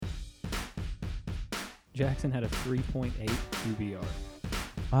Jackson had a 3.8 QBR.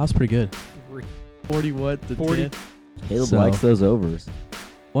 Wow, that's pretty good. 40 what? To 40. 10? Caleb So- likes those overs.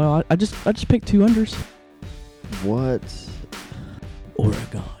 Well, I just picked 2 unders. What?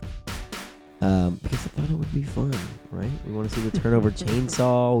 Oregon. Because I thought it would be fun, right? We want to see the turnover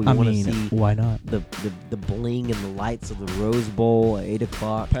chainsaw. We I want to mean, see why not? the bling and the lights of the Rose Bowl at 8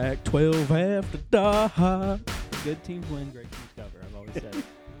 o'clock. Pac-12 have to die. Good teams win, great teams cover. I've always said it.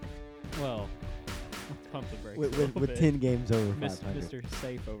 Well, let's pump the brakes a With, little with bit. 10 games over Mis- 500. Mr.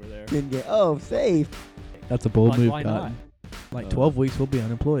 Safe over there. 10 games. Oh, safe. That's a bold Like, move, why not? Cotton. Like 12 weeks, we'll be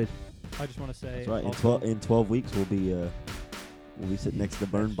unemployed. I just want to say. That's right. also- In 12 weeks, we'll be sitting next to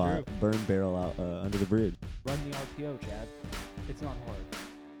the That's true. burn barrel out under the bridge. Run the RPO, Chad. It's not hard.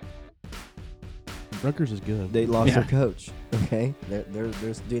 Rutgers is good. They lost Yeah. their coach. Okay, they're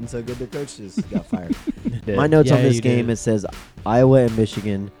doing so good. Their coach just got fired. My notes Yeah, on this you game did. it says Iowa and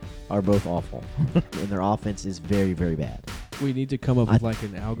Michigan are both awful, and their offense is very very bad. We need to come up with like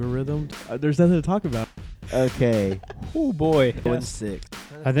an algorithm. There's nothing to talk about. Okay, Oh boy. 1-6.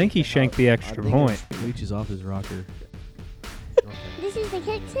 I think he shanked the extra point. Leach is off his rocker. This is the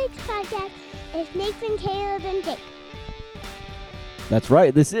Kick Six Podcast. It's Nathan, Caleb, and Jake. That's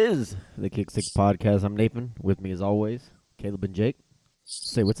right. This is the Kick Six Podcast. I'm Nathan. With me as always, Caleb and Jake.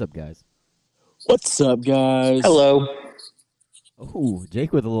 Say what's up, guys. What's up, guys? Hello. Oh,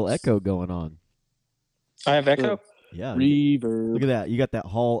 Jake with a little echo going on. I have echo. Yeah. Reverb. Look at that. You got that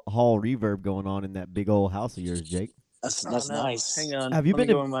hall reverb going on in that big old house of yours, Jake. That's Oh, no. nice. Hang on. Have you Let me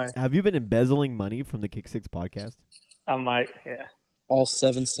been go in my? Have you been embezzling money from the Kick Six Podcast? I might. Yeah. All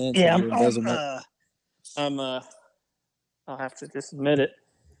 7 cents. Yeah. of your embezzlement. I'll have to just admit it.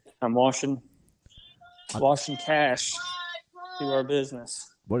 I'm washing cash through our business.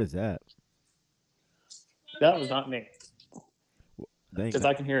 What is that? That was not me Dang, because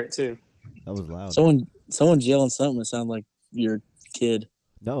I can hear it too. that was loud. Someone's yelling something that sounds like your kid.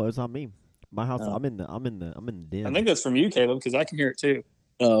 No, it's not me. My house. Oh. I'm in the den. I think that's from you, Caleb, because I can hear it too.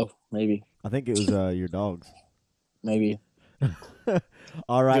 Oh, maybe. I think it was your dogs. Maybe.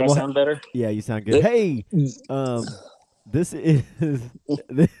 All right. Do I Well, sound better? yeah, you sound good. Hey, this is.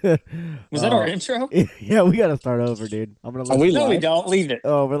 Was that our intro? Yeah, we gotta start over, dude. I'm gonna. Are we No, we live? don't. Leave it.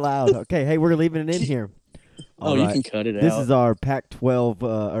 Oh, we're loud. Okay, hey, we're leaving it in here. Oh, All you right. can cut it This out. is our Pac-12.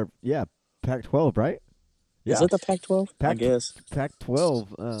 Pac-12, right? Yeah. Is it the Pac-12? I Pac- guess.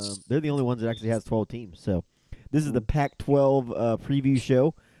 Pac-12. They're the only ones that actually has 12 teams. So this Hmm. is the Pac-12 preview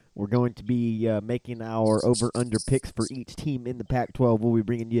show. We're going to be making our over/under picks for each team in the Pac-12. We'll be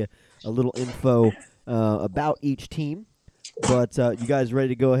bringing you a little info about each team. But you guys ready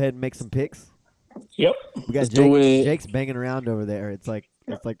to go ahead and make some picks? Yep. We got Let's do it. Jake's banging around over there. It's like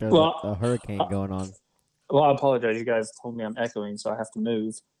there's Well, a hurricane going on. Well, I apologize. You guys told me I'm echoing, so I have to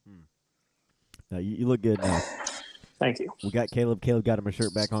move. No, you look good now. Thank you. We got Caleb. Caleb got him a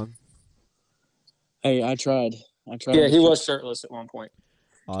shirt back on. Hey, I tried. Yeah, he was shirtless at one point.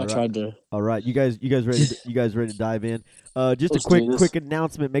 All I right. tried to. All right, you guys ready? You guys ready to dive in? Just Let's a do this. quick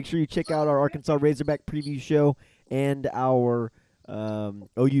announcement. Make sure you check out our Arkansas Razorback preview show and our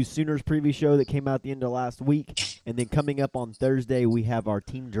OU Sooners preview show that came out at the end of last week. And then coming up on Thursday, we have our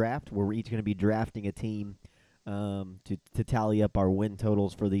team draft where we're each going to be drafting a team to tally up our win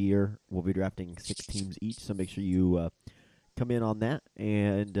totals for the year. We'll be drafting 6 teams each, so make sure you come in on that.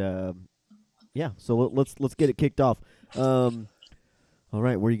 And yeah, so let's get it kicked off. All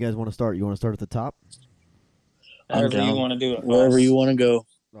right, where do you guys want to start? You want to start at the top? I'm However you down. want to do it. Wherever boss. you want to go.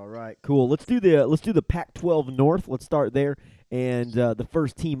 All right, cool. Let's do the Pac-12 North. Let's start there. And the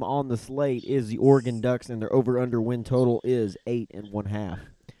first team on the slate is the Oregon Ducks, and their over/under win total is 8.5.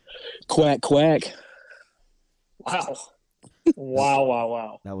 Quack, quack. Wow.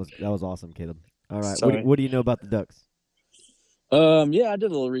 Wow. That was awesome, Caleb. All right, Sorry. what do you know about the Ducks? Yeah, I did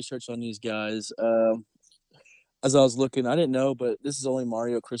a little research on these guys. As I was looking, I didn't know, but this is only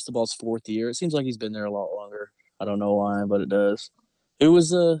Mario Cristobal's 4th year. It seems like he's been there a lot longer. I don't know why, but it does. Who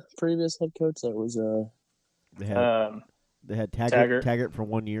was the previous head coach? That was They had Taggart. Taggart for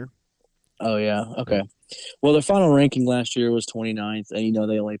 1 year. Oh yeah, okay. Well, their final ranking last year was 29th, and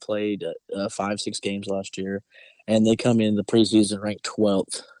they only played 5-6 games last year, and they come in the preseason ranked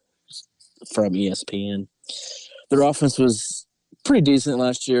 12th from ESPN. Their offense was pretty decent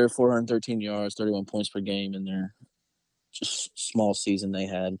last year, 413 yards, 31 points per game in their just small season they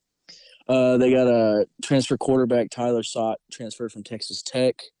had. They got a transfer quarterback, Tyler Sott, transferred from Texas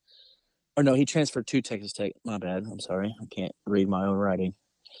Tech. Or no, he transferred to Texas Tech. My bad. I'm sorry. I can't read my own writing.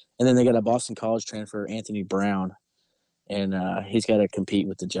 And then they got a Boston College transfer, Anthony Brown. And he's got to compete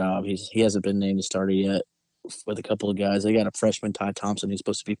with the job. He hasn't been named a starter yet with a couple of guys. They got a freshman, Ty Thompson, who's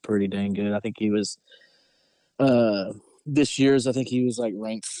supposed to be pretty dang good. I think he was This year's, I think he was like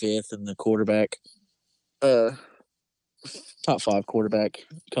ranked 5th in the quarterback, top 5 quarterback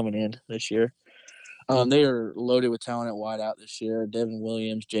coming in this year. They are loaded with talent at wideout this year. Devin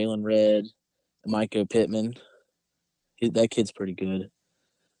Williams, Jalen Redd, Micah Pittman. That kid's pretty good.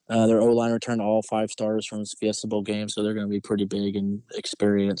 Their O-line returned all 5 starters from his Fiesta Bowl game, so they're going to be pretty big and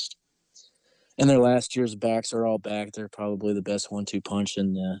experienced. And their last year's backs are all back. They're probably the best 1-2 punch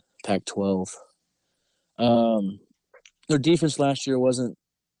in the Pac-12. Their defense last year wasn't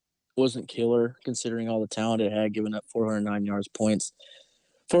killer considering all the talent it had, giving up 409 yards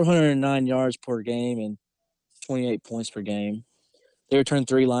per game and 28 points per game. They returned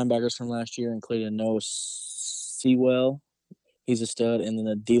 3 linebackers from last year, including Noah Sewell. He's a stud. And then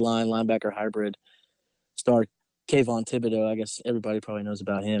the D-line linebacker hybrid star Kayvon Thibodeau. I guess everybody probably knows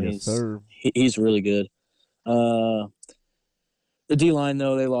about him. Yes, sir. He's really good. The D-line,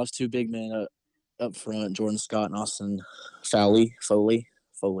 though, they lost 2 big men up front, Jordan Scott and Austin Foley,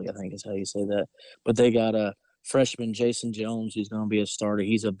 I think is how you say that. But they got a freshman, Jason Jones, who's going to be a starter.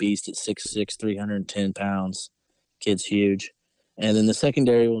 He's a beast at 6'6", 310 pounds. Kid's huge. And then the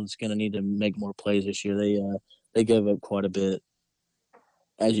secondary one's going to need to make more plays this year. They gave up quite a bit.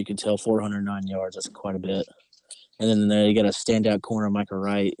 As you can tell, 409 yards, that's quite a bit. And then they got a standout corner, Micah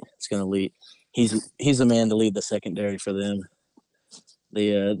Wright. It's going to lead. He's the man to lead the secondary for them.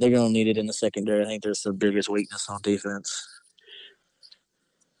 They're going to need it in the secondary. I think there's their biggest weakness on defense.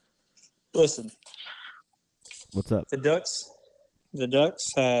 Listen, What's up? the Ducks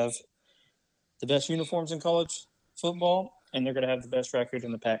have the best uniforms in college football, and they're going to have the best record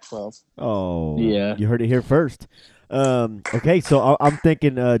in the Pac-12. Oh, Yeah. You heard it here first. Okay, so I'm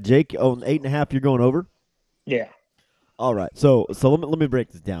thinking, Jake, on 8.5, you're going over. Yeah. All right, so let me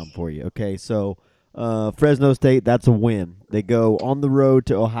break this down for you. Okay, so Fresno State, that's a win. They go on the road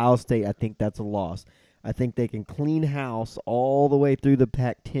to Ohio State. I think that's a loss. I think they can clean house all the way through the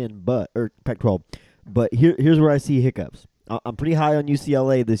Pac-10, or Pac-12. But here's where I see hiccups. I'm pretty high on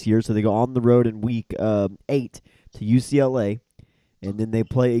UCLA this year, so they go on the road in week 8 to UCLA, and then they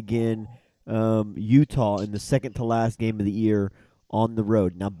play again Utah in the second to last game of the year on the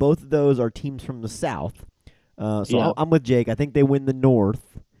road. Now, both of those are teams from the South. I'm with Jake. I think they win the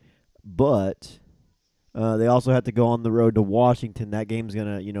North, but they also have to go on the road to Washington. That game's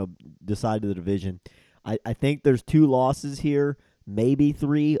going to, decide the division. I think there's 2 losses here, maybe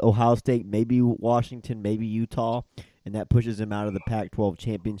 3. Ohio State, maybe Washington, maybe Utah, and that pushes them out of the Pac-12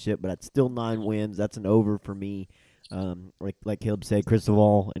 championship. But that's still 9 wins. That's an over for me. Like Caleb said,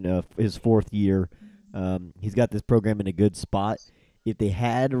 Cristobal in his 4th year, he's got this program in a good spot. If they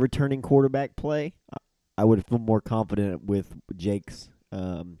had a returning quarterback play, I would feel more confident with Jake's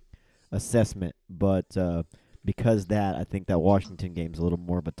assessment. But because that, I think that Washington game's a little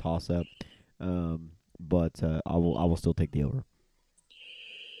more of a toss-up. But I will still take the over.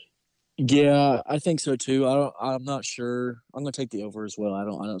 Yeah, I think so too. I'm not sure. I'm going to take the over as well. I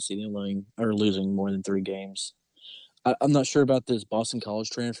don't see them losing more than 3 games. I'm not sure about this Boston College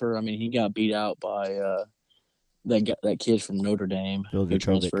transfer. I mean, he got beat out by that kid from Notre Dame who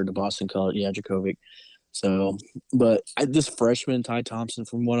transferred to Boston College. Yeah, Djokovic. So, but this freshman Ty Thompson,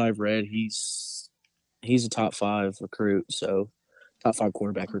 from what I've read, he's a top 5 recruit. So, top 5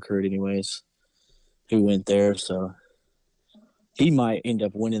 quarterback recruit, anyways, who went there. So, he might end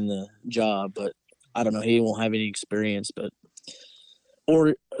up winning the job, but I don't know. He won't have any experience,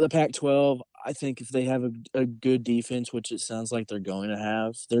 or the Pac-12. I think if they have a good defense, which it sounds like they're going to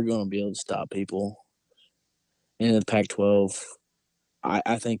have, they're going to be able to stop people. In the Pac-12,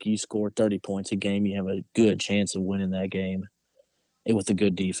 I think you score 30 points a game, you have a good chance of winning that game with a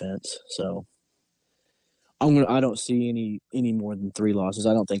good defense. So I don't see any more than 3 losses.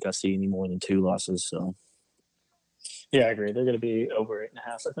 I don't think I see any more than 2 losses. So Yeah, I agree. They're going to be over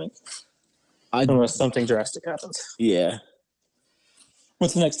 8.5, I think. Unless something drastic happens. Yeah.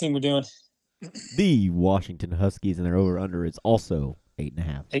 What's the next team we're doing? The Washington Huskies, and their over-under is also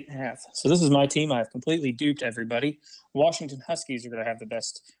 8.5. 8.5. So this is my team. I've completely duped everybody. Washington Huskies are going to have the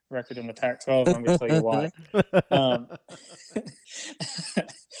best record in the Pac-12. I'm going to tell you why.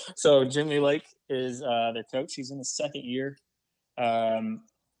 So Jimmy Lake is their coach. He's in his 2nd year.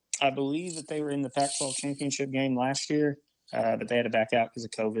 I believe that they were in the Pac-12 championship game last year, but they had to back out because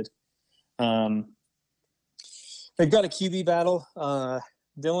of COVID. They've got a QB battle.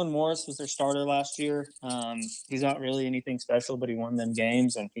 Dylan Morris was their starter last year. He's not really anything special, but he won them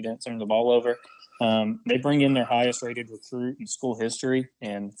games, and he didn't turn the ball over. They bring in their highest-rated recruit in school history,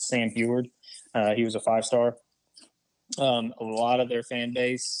 and Sam Heward. He was a 5-star. A lot of their fan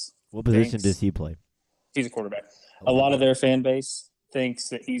base. What position does he play? He's a quarterback. A lot of their fan base thinks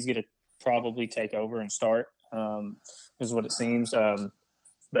that he's going to probably take over and start. is what it seems.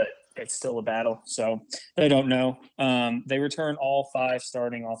 But it's still a battle, so they don't know. They return all 5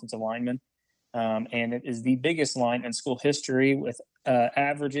 starting offensive linemen, and it is the biggest line in school history with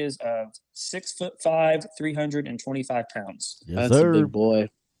averages of 6'5", 325 pounds. Yes, That's sir. a big boy.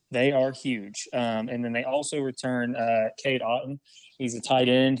 They are huge. And then they also return Cade Otton. He's a tight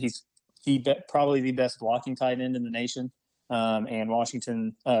end. He's probably the best blocking tight end in the nation. And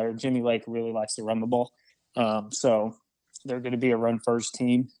Washington, Jimmy Lake really likes to run the ball. So they're going to be a run-first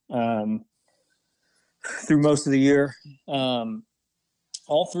team through most of the year.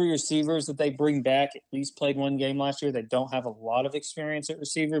 All 3 receivers that they bring back at least played 1 game last year. They don't have a lot of experience at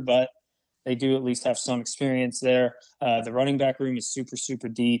receiver, but they do at least have some experience there. The running back room is super, super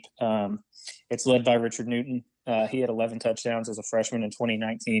deep. It's led by Richard Newton. He had 11 touchdowns as a freshman in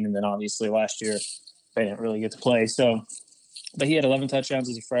 2019, and then obviously last year they didn't really get to play. So, but he had 11 touchdowns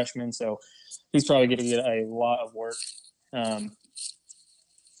as a freshman, so he's probably going to get a lot of work.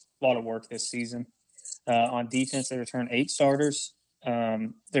 This season. On defense, they return 8 starters.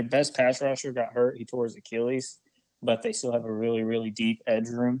 Their best pass rusher got hurt. He tore his Achilles, but they still have a really, really deep edge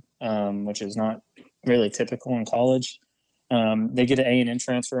room, which is not really typical in college. They get an A&M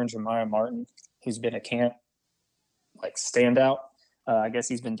transfer in Jemiah Martin, who's been a camp standout. I guess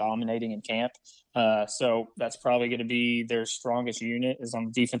he's been dominating in camp. So that's probably going to be their strongest unit is on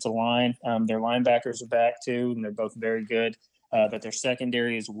the defensive line. Their linebackers are back too, and they're both very good. But their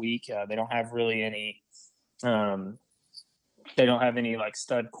secondary is weak. They don't have really any. They don't have any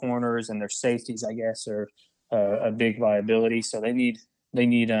stud corners, and their safeties, I guess, are a big liability. So they need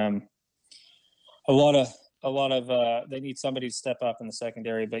a lot of. They need somebody to step up in the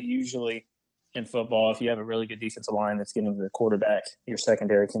secondary. But usually in football, if you have a really good defensive line that's getting to the quarterback, your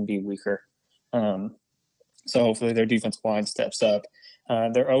secondary can be weaker. So hopefully their defensive line steps up.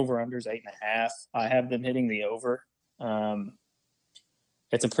 Their over-under is 8.5. I have them hitting the over.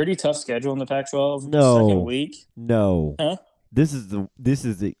 It's a pretty tough schedule in the Pac-12. No. Second week. No. Huh? This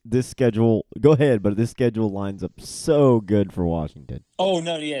schedule. Go ahead, but this schedule lines up so good for Washington. Oh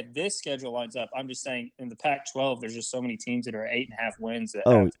no, yeah, this schedule lines up. I'm just saying in the Pac-12, there's just so many teams that are 8.5 wins that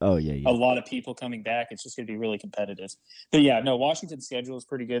have Yeah. a lot of people coming back. It's just going to be really competitive. But yeah, no, Washington's schedule is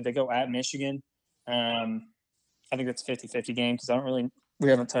pretty good. They go at Michigan. I think that's a 50-50 game because we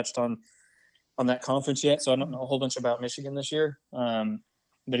haven't touched on that conference yet, so I don't know a whole bunch about Michigan this year.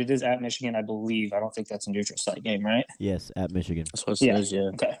 But it is at Michigan, I believe. I don't think that's a neutral site game, right? Yes, at Michigan. That's what it says, yeah.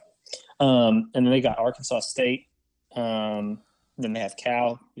 Okay. And then they got Arkansas State. Then they have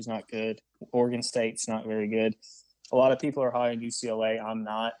Cal, who's not good. Oregon State's not very good. A lot of people are high on UCLA. I'm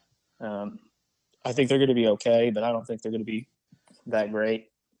not. I think they're going to be okay, but I don't think they're going to be that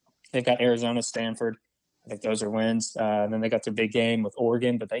great. They've got Arizona, Stanford. I think those are wins. Then they got their big game with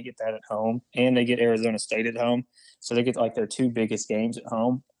Oregon, but they get that at home. And they get Arizona State at home. So they get their 2 biggest games at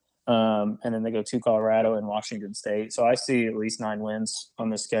home. And then they go to Colorado and Washington State. So I see at least 9 wins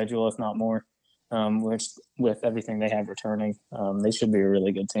on the schedule, if not more, which with everything they have returning, they should be a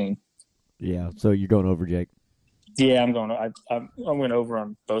really good team. Yeah, so you're going over, Jake? Yeah, I'm going. I went over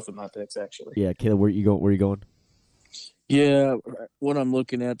on both of my picks, actually. Yeah, Caleb, where you going? Yeah, when I'm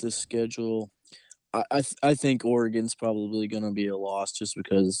looking at this schedule, I think Oregon's probably going to be a loss just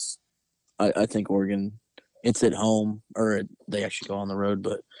because I think Oregon, it's at home or they actually go on the road,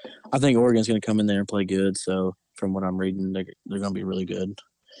 but I think Oregon's going to come in there and play good. So from what I'm reading, they're going to be really good.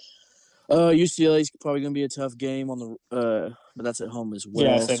 UCLA's probably going to be a tough game on the but that's at home as well.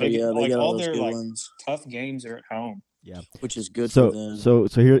 Yeah, so they got all those their good ones, tough games are at home. Yeah, which is good for them. So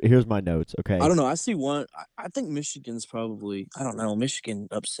here's my notes. Okay, I don't know. I see one. I think Michigan's probably. I don't know. Michigan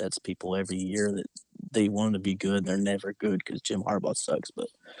upsets people every year that they want to be good. They're never good because Jim Harbaugh sucks. But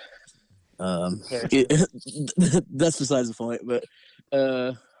that's besides the point. But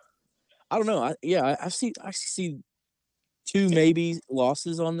I don't know. I see 2 maybe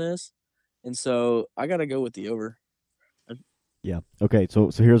losses on this, and so I got to go with the over. Yeah. Okay.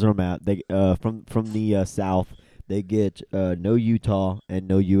 So here's where I'm at. They from the South. They get no Utah and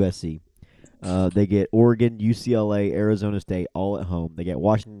no USC. They get Oregon, UCLA, Arizona State all at home. They get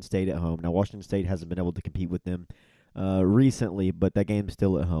Washington State at home. Now, Washington State hasn't been able to compete with them recently, but that game's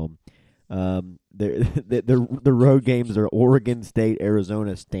still at home. The road games are Oregon State,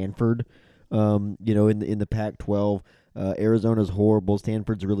 Arizona, Stanford. In the Pac-12, Arizona's horrible.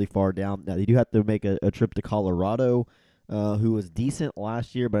 Stanford's really far down. Now, they do have to make a trip to Colorado, who was decent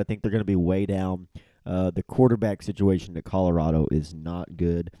last year, but I think they're going to be way down. The quarterback situation at Colorado is not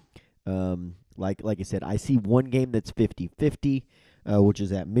good. Like I said, I see one game that's 50-50, which is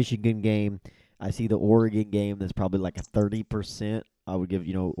that Michigan game. I see the Oregon game that's probably like a 30% I would give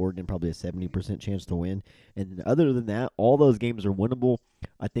Oregon probably a 70% chance to win. And other than that, all those games are winnable.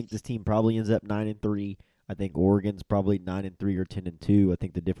 I think this team probably ends up 9-3. I think Oregon's probably 9-3 or 10-2. I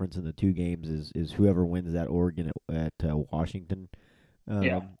think the difference in the two games is whoever wins that Oregon at Washington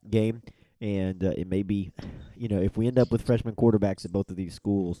game. And it may be, if we end up with freshman quarterbacks at both of these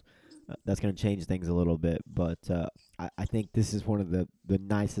schools, that's going to change things a little bit. But I think this is one of the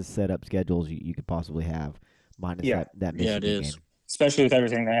nicest setup schedules you could possibly have, minus that Michigan it is. game. Especially with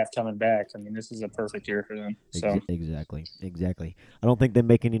everything they have coming back. I mean, this is a perfect year for them. So Exactly. I don't think they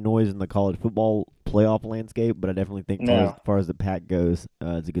make any noise in the college football playoff landscape, but I definitely think as far as the Pac goes,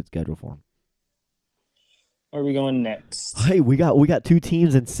 it's a good schedule for them. where are we going next? Hey, we got 2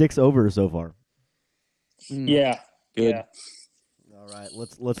 teams and 6 overs so far. Yeah. Good. Yeah. All right,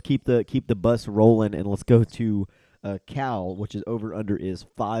 let's keep the bus rolling and let's go to Cal, which is over under is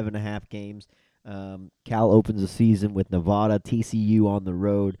 5.5 games. Cal opens the season with Nevada, TCU on the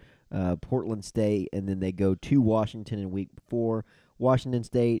road, Portland State, and then they go to Washington in week 4. Washington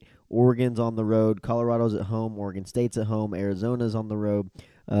State, Oregon's on the road, Colorado's at home, Oregon State's at home, Arizona's on the road.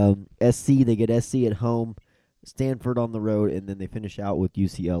 SC, they get SC at home, Stanford on the road, and then they finish out with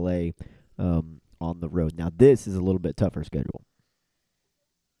UCLA on the road. Now this is a little bit tougher schedule.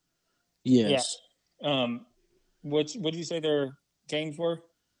 Yes. What did you say their games were?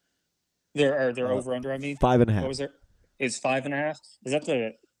 Their over under. I mean, 5.5. What was it? It's 5.5. Is that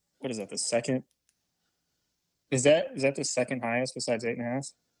the the second? Is that the second highest besides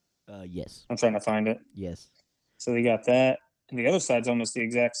 8.5? Yes. I'm trying to find it. Yes. So they got that, and the other side's almost the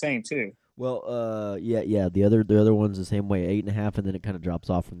exact same too. Well, yeah. The other one's the same way, 8.5, and then it kind of drops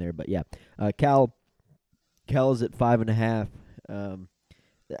off from there. But yeah, Cal is at 5.5.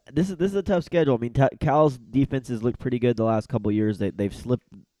 This is a tough schedule. I mean, Cal's defenses look pretty good the last couple of years. They've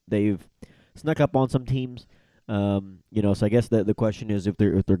snuck up on some teams. So I guess the question is if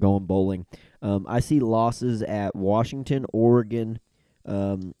they're going bowling. I see losses at Washington, Oregon.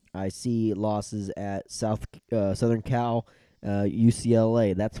 I see losses at Southern Cal,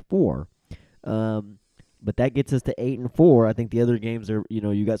 UCLA. That's 4. But that gets us to 8-4. I think the other games are,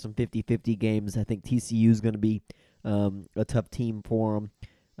 you got some 50-50 games. I think TCU is going to be a tough team for them.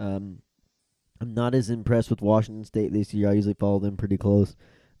 I'm not as impressed with Washington State this year. I usually follow them pretty close.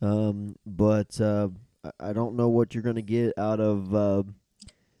 But I don't know what you're going to get out of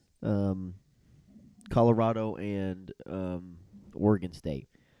Colorado and Oregon State.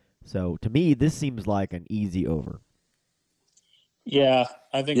 So to me, this seems like an easy over. Yeah,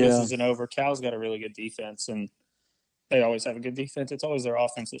 I think this is an over. Cal's got a really good defense, and they always have a good defense. It's always their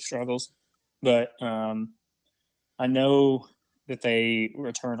offense that struggles. But I know that they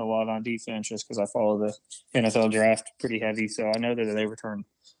return a lot on defense just because I follow the NFL draft pretty heavy. So I know that they return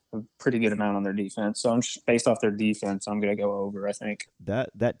a pretty good amount on their defense. So I'm just, based off their defense, I'm going to go over, I think. That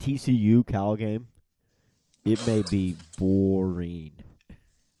TCU Cal game, it may be boring.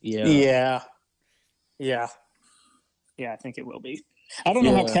 Yeah, I think it will be. I don't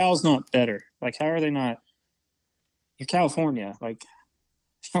know how Cal's not better. Like, how are they not? You're California. Like,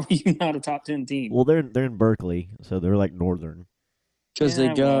 how are you not a top 10 team? Well, they're in Berkeley, so they're like northern. Because they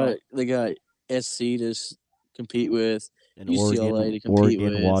got SC to compete with, And UCLA to compete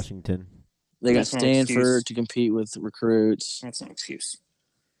Oregon, with, Washington. They got That's no Stanford excuse. to compete with recruits. That's no excuse.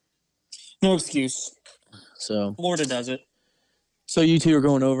 No excuse. So Florida does it. you two are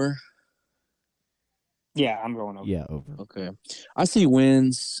going over. Yeah, I'm going over. Yeah, over. Okay, I see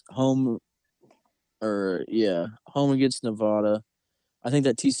wins home against Nevada. I think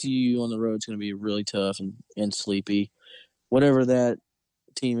that TCU on the road is going to be really tough and sleepy. Whatever that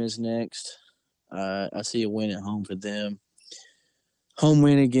team is next, I see a win at home for them. Home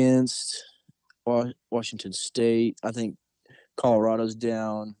win against Washington State. I think Colorado's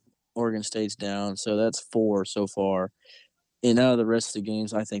down. Oregon State's down. So that's 4 so far. And out of the rest of the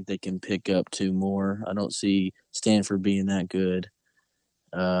games, I think they can pick up 2 more. I don't see Stanford being that good.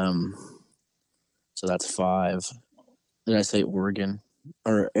 So that's 5. Did I say Oregon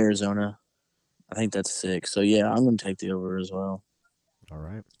or Arizona? I think that's 6. So, yeah, I'm going to take the over as well. All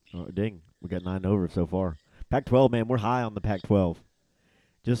right. Oh, dang, we got 9 over so far. Pac-12, man, we're high on the Pac-12.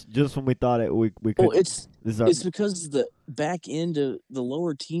 Just when we thought we could. Well, it's because the back end of the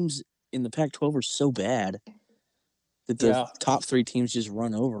lower teams in the Pac-12 are so bad that the top 3 teams just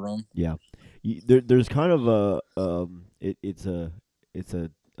run over them. Yeah, there's kind of it's a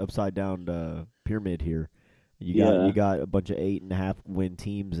upside down pyramid here. You got a bunch of 8.5 win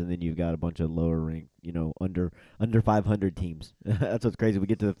teams, and then you've got a bunch of lower ranked, under 500 teams. That's what's crazy. We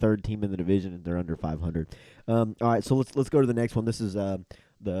get to the 3rd team in the division, and they're under 500. All right, so let's go to the next one. This is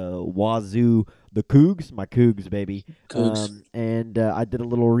Wazoo, the Cougs, my Cougs, baby. Cougs. And I did a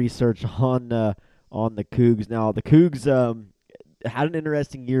little research on the Cougs. Now the Cougs had an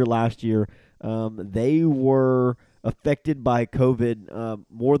interesting year last year. They were affected by COVID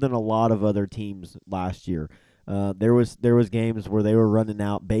more than a lot of other teams last year. There was games where they were running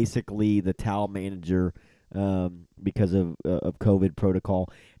out basically the towel manager because of COVID protocol.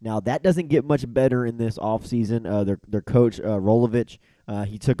 Now that doesn't get much better in this offseason. Their coach Rolovich,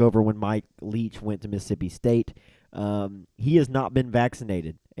 he took over when Mike Leach went to Mississippi State. He has not been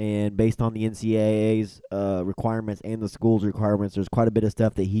vaccinated, and based on the NCAA's requirements and the school's requirements, there's quite a bit of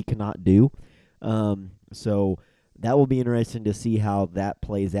stuff that he cannot do. So that will be interesting to see how that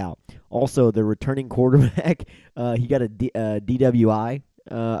plays out. Also, the returning quarterback, he got a DWI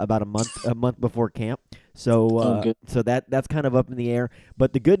about a month before camp. So so that's kind of up in the air.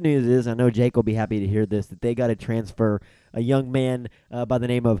 But the good news is, I know Jake will be happy to hear this, that they got to transfer a young man by the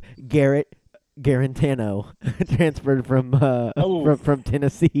name of Garrett Garantano transferred from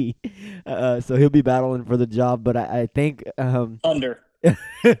Tennessee. So he'll be battling for the job. But I think Under.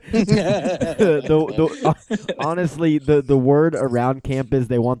 Honestly, the word around camp is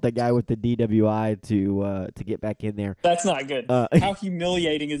they want the guy with the DWI to get back in there. That's not good. How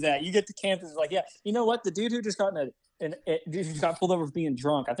humiliating is that? You get to campus, like, yeah, you know what? The dude who just got dude who got pulled over for being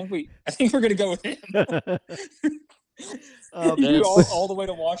drunk. I think we're gonna go with him. You all the way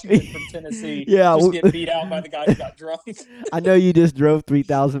to Washington from Tennessee. Yeah, just get beat out by the guy who got drunk. I know you just drove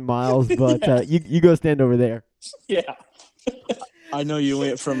 3,000 miles, but you go stand over there. Yeah. I know you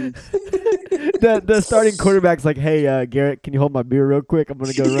went from the starting quarterback's like, hey, Garrett, can you hold my beer real quick? I'm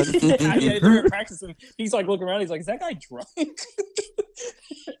gonna go run. Yeah, they're practicing. He's like looking around. He's like, is that guy drunk?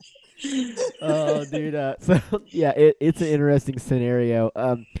 Oh, dude. So yeah, it's an interesting scenario.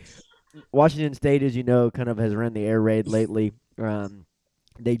 Washington State, as you know, kind of has run the air raid lately.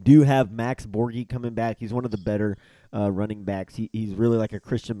 They do have Max Borghi coming back. He's one of the better running backs. He's really like a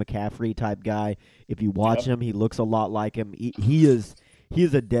Christian McCaffrey type guy. If you watch him, he looks a lot like him. He is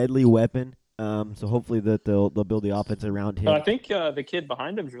a deadly weapon. So hopefully that they'll build the offense around him. I think the kid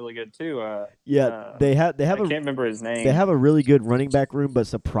behind him is really good too. They have. I can't remember his name. They have a really good running back room, but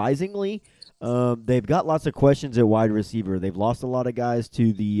surprisingly, they've got lots of questions at wide receiver. They've lost a lot of guys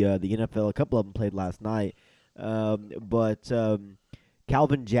to the NFL. A couple of them played last night, but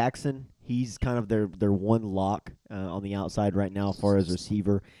Calvin Jackson, he's kind of their one lock on the outside right now as far as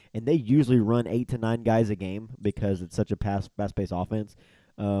receiver. And they usually run 8 to 9 guys a game because it's such a fast-paced offense.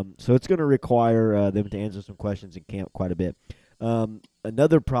 So it's going to require them to answer some questions in camp quite a bit.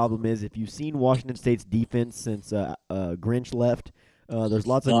 Another problem is if you've seen Washington State's defense since Grinch left, there's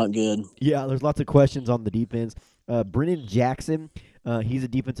lots of not good. Yeah, there's lots of questions on the defense. Brennan Jackson, he's a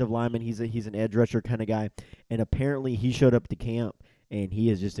defensive lineman. He's an edge rusher kind of guy, and apparently he showed up to camp and he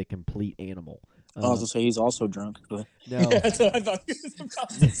is just a complete animal. I was gonna say he's also drunk. But. No, that's what I thought he was about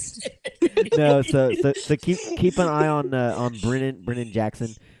to say. No, so keep an eye on Brennan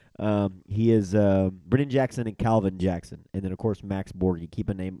Jackson. He is Brennan Jackson and Calvin Jackson, and then of course Max Borghi. Keep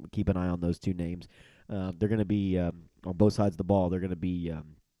an eye on those two names. They're going to be on both sides of the ball. They're going to be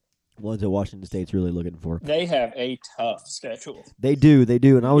ones that Washington State's really looking for. They have a tough schedule. They do,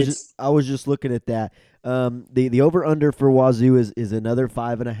 and I was just looking at that. The over under for Wazoo is another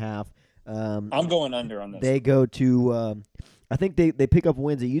 5.5. I'm going under on this. They go to I think they pick up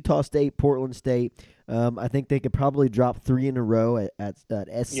wins at Utah State, Portland State. I think they could probably drop 3 in a row at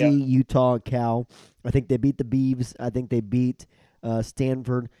SC, Utah, and Cal. I think they beat the Beavs. I think they beat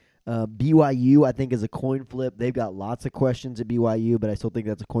Stanford. BYU, I think, is a coin flip. They've got lots of questions at BYU, but I still think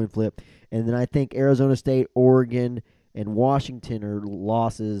that's a coin flip. And then I think Arizona State, Oregon, and Washington are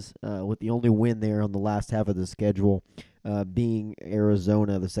losses, with the only win there on the last half of the schedule being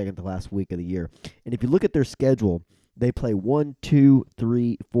Arizona the second to last week of the year. And if you look at their schedule, they play 1, 2,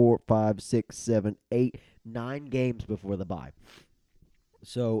 3, 4, 5, 6, 7, 8, 9 games before the bye.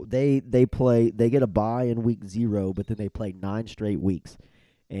 So they get a bye in week 0, but then they play 9 straight weeks.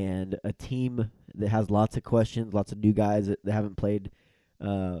 And a team that has lots of questions, lots of new guys that haven't played,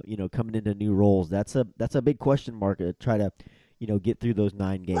 coming into new roles. That's a big question mark to try to, get through those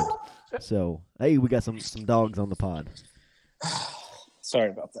 9 games. So hey, we got some dogs on the pod. Sorry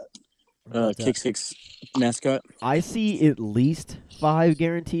about that. Kick Six mascot. I see at least 5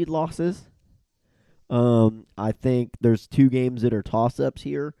 guaranteed losses. I think there's 2 games that are toss-ups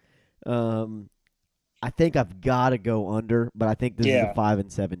here. I think I've got to go under, but I think this is a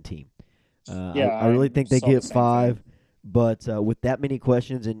 5-7 team. I really think they get 5, but with that many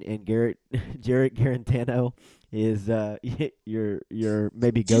questions and Jarrett Garantano is your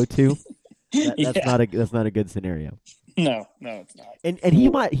maybe go-to. That's not a good scenario. No, it's not. And he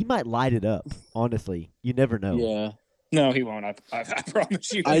might light it up. Honestly, you never know. Yeah. No, he won't. I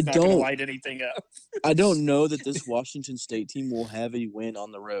promise you, I he's not going to don't- light anything up. I don't know that this Washington State team will have a win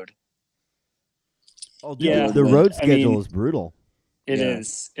on the road. Oh, dude, Yeah, the but, road I mean, schedule is brutal. It Yeah.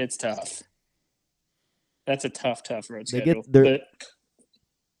 is. It's tough. That's a tough road They schedule. get their- But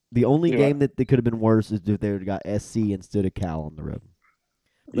The only Do game that could have been worse is if they would have got SC instead of Cal on the road.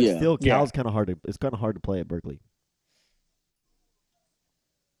 But Yeah. still, Yeah. Cal's kind of hard to. It's kind of hard to play at Berkeley.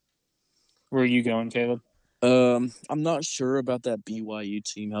 where are you going, Caleb? I'm not sure about that BYU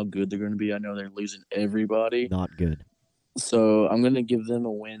team, how good they're going to be. I know they're losing everybody. Not good. So I'm going to give them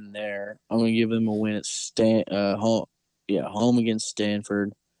a win there. I'm going to give them a win at home against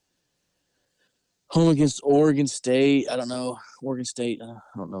Stanford. Home against Oregon State. I don't know. Oregon State, I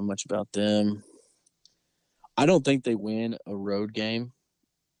don't know much about them. I don't think they win a road game.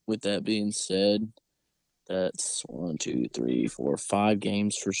 With that being said, that's 1, 2, 3, 4, 5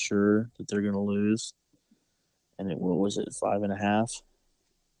 games for sure that they're going to lose. And what was it, 5.5?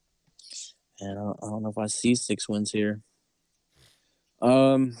 And I don't know if I see 6 wins here.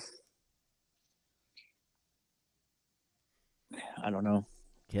 I don't know.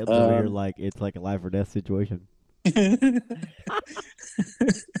 Caleb's over here Um, like it's like a life or death situation. Give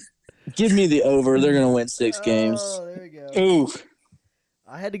me the over. They're going to win 6 games. Oh, there you go. Ooh,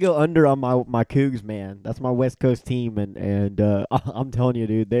 I had to go under on my Cougs, man. That's my West Coast team, and I'm telling you,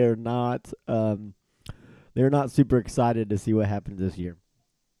 dude, they're not super excited to see what happens this year.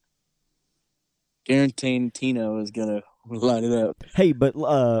 Guaranteeing Tino is going to light it up. Hey, but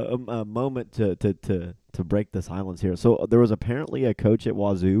a moment to break the silence here. So there was apparently a coach at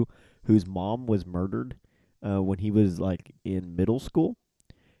Wazoo whose mom was murdered when he was like in middle school,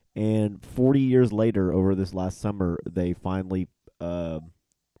 and 40 years later, over this last summer, they finally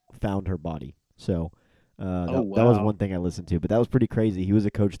found her body. So that was wow. one thing I listened to, but that was pretty crazy. He was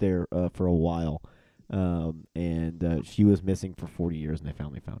a coach there for a while, and she was missing for 40 years, and they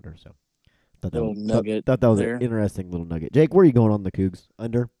finally found her. So thought Little nugget that was there. an interesting little nugget. Jake, where are you going on the Cougs?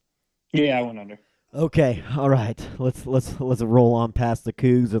 Under? yeah, I went under. Okay, all right. Let's roll on past the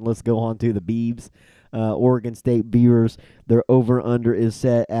Cougs and let's go on to the Beavs. Oregon State Beavers. Their over under is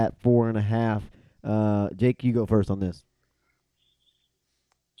set at 4.5. Jake, you go first on this.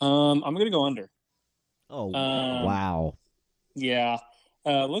 I'm going to go under. Oh Um, wow. Yeah.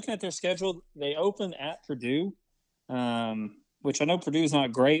 Looking at their schedule, they open at Purdue, which I know Purdue's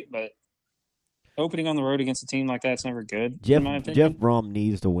not great, but opening on the road against a team like that's never good, in my opinion. Jeff Brom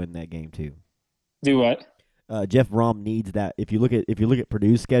needs to win that game too. Do what? Jeff Brom needs that. If you look at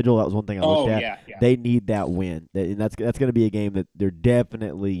Purdue's schedule, that was one thing I looked at. Yeah. They need that win, and that's going to be a game that they're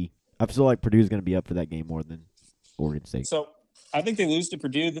definitely. I feel like Purdue's going to be up for that game more than Oregon State. So I think they lose to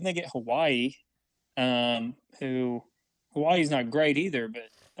Purdue. Then they get Hawaii, who Hawaii's not great either, but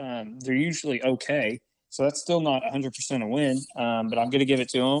they're usually okay. So that's still not 100% a win, but I'm going to give it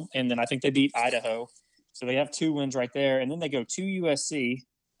to them. And then I think they beat Idaho. So they have 2 wins right there. And then they go to USC.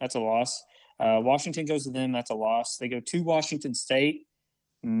 That's a loss. Washington goes to them. That's a loss. They go to Washington State.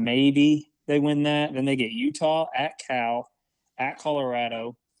 Maybe they win that. Then they get Utah, at Cal, at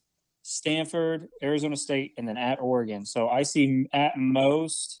Colorado, Stanford, Arizona State, and then at Oregon. So I see at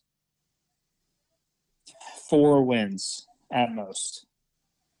most 4 wins at most.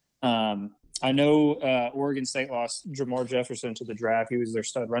 I know Oregon State lost Jamar Jefferson to the draft. He was their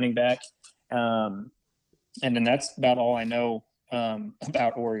stud running back. And then that's about all I know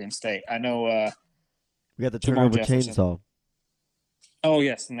about Oregon State. I know We got the Jamar turnover Jefferson. chainsaw. Oh,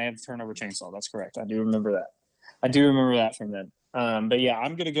 yes, and they have the turnover chainsaw. That's correct. I do remember that from them. But, yeah,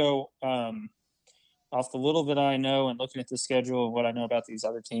 I'm going to go off the little that I know and looking at the schedule and what I know about these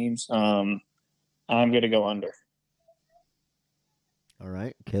other teams. I'm going to go under. All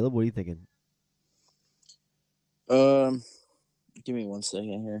right, Caleb, what are you thinking? Give me 1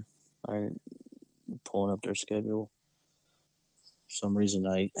 second here. I'm pulling up their schedule. For some reason,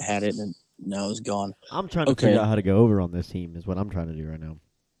 I had it and now it's gone. I'm trying to Okay. figure out how to go over on this team. Is what I'm trying to do right now.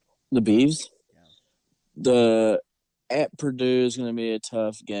 The Beavs. The at Purdue is going to be a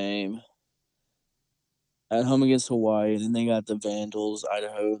tough game. At home against Hawaii, and then they got the Vandals,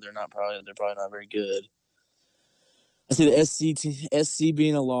 Idaho. They're probably not very good. I see the SC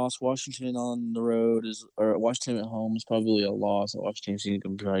being a loss. Washington on the road or Washington at home is probably a loss. Washington seems to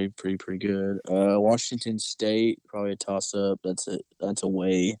be pretty good. Washington State probably a toss up. That's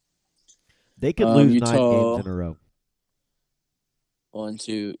away. They could lose 9 Utah. games in a row. 1,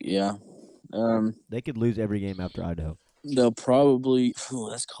 2, yeah. They could lose every game after Idaho. They'll probably.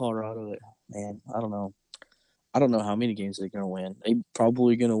 That's Colorado. Man, I don't know. I don't know how many games they're gonna win. They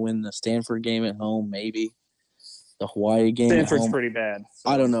probably gonna win the Stanford game at home, maybe. The Hawaii game at Stanford's home. pretty bad.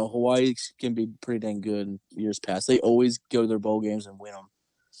 I don't know. Hawaii can be pretty dang good in years past. They always go to their bowl games and win them.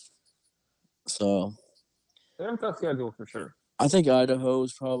 So They're a tough schedule for sure. I think Idaho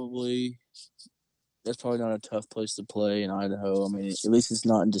is probably – that's probably not a tough place to play in Idaho. I mean, at least it's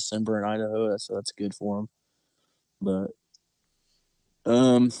not in December in Idaho. So that's good for them. But I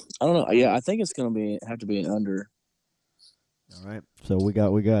don't know. Yeah, I think it's going to have to be an under. All right. So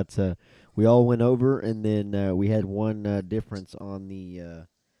we all went over, and then we had one difference on the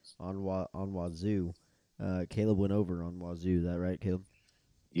on Wazoo. Caleb went over on Wazoo. Is that right, Caleb?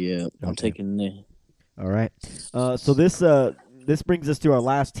 Yeah, I'm Okay. taking the – All right. So this brings us to our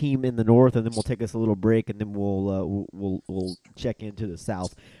last team in the north, and then we'll take us a little break, and then we'll check into the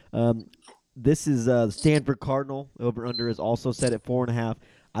south. This is Stanford Cardinal. Over under is also set at 4.5.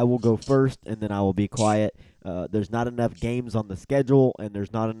 I will go first, and then I will be quiet. There's not enough games on the schedule, and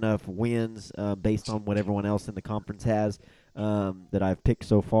there's not enough wins based on what everyone else in the conference has that I've picked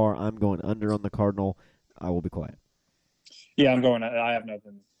so far. I'm going under on the Cardinal. I will be quiet. Yeah, I'm going. I have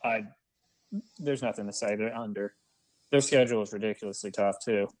nothing. There's nothing to say. They're under. Their schedule is ridiculously tough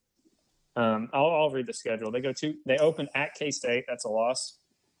too. I'll read the schedule. They open at K-State. That's a loss.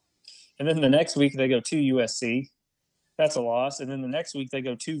 And then the next week they go to USC. That's a loss. And then the next week they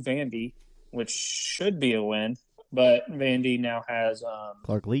go to Vandy, which should be a win. But Vandy now has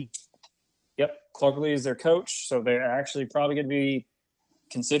Clark Lee. Yep, Clark Lee is their coach, so they're actually probably going to be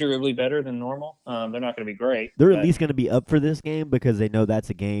considerably better than normal. They're not going to be great. They're at least going to be up for this game because they know that's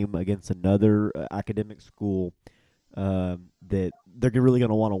a game against another academic school that they're really going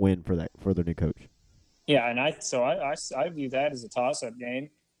to want to win for their new coach. Yeah, and I view that as a toss-up game.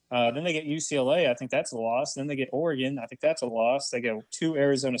 Then they get UCLA. I think that's a loss. Then they get Oregon. I think that's a loss. They go to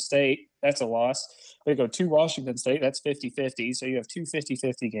Arizona State. That's a loss. They go to Washington State. That's 50-50. So you have two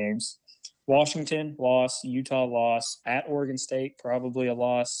 50-50 games. Washington, loss. Utah, loss. At Oregon State, probably a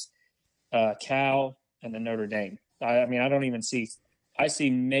loss. Cal, and then Notre Dame. I mean, I don't even see – I see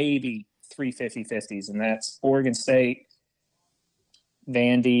maybe three 50-50s, and that's Oregon State,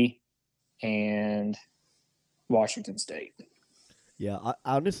 Vandy, and Washington State. Yeah,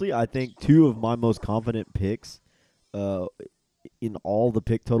 I think two of my most confident picks in all the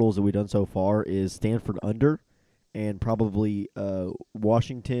pick totals that we've done so far is Stanford under and probably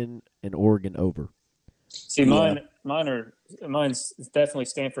Washington and Oregon over. See, mine's definitely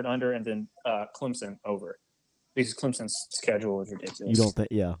Stanford under and then Clemson over because Clemson's schedule is ridiculous. You don't think?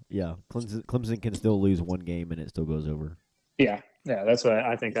 Yeah. Clemson can still lose one game and it still goes over. Yeah, that's what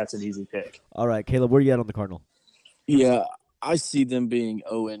I think. That's an easy pick. All right, Caleb, where are you at on the Cardinal? Yeah, I see them being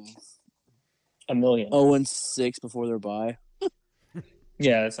 0-6 before their bye.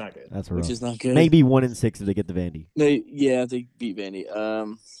 Yeah, that's not good. That's rough. Which is not good. Maybe 1-6 if they get the Vandy. They beat Vandy.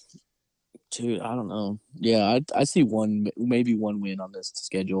 Dude, I don't know. Yeah, I see maybe one win on this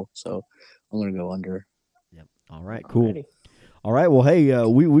schedule, so I'm gonna go under. Yep. All right. Cool. Alrighty. All right. Well, hey,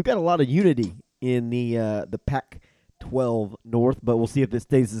 we've got a lot of unity in the Pac-12 North, but we'll see if it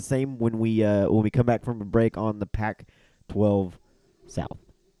stays the same when we come back from a break on the Pac-12 South.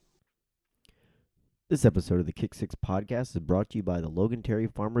 This episode of the Kick Six Podcast is brought to you by the Logan Terry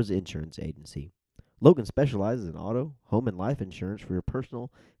Farmers Insurance Agency. Logan specializes in auto, home, and life insurance for your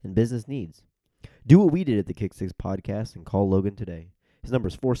personal and business needs. Do what we did at the Kick Six Podcast and call Logan today. His number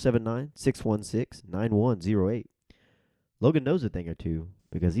is 479-616-9108. Logan knows a thing or two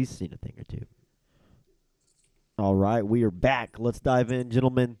because he's seen a thing or two. All right, we are back. Let's dive in,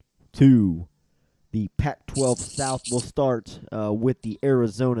 gentlemen, to the Pac-12 South. We'll start with the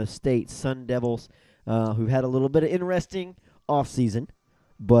Arizona State Sun Devils, who've had a little bit of interesting offseason,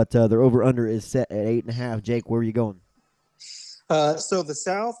 but their over-under is set at 8.5. Jake, where are you going? So the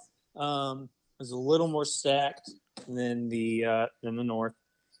South is a little more stacked than the North.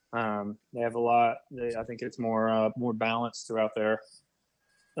 They have a lot. I think it's more balanced throughout their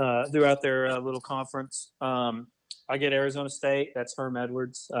little conference. I get Arizona State. That's Herm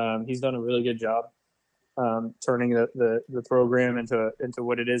Edwards. He's done a really good job turning the program into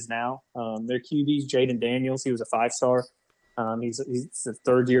what it is now. Their QB's Jaden Daniels. He was a 5-star. He's the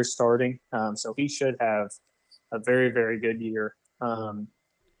third year starting, so he should have a very, very good year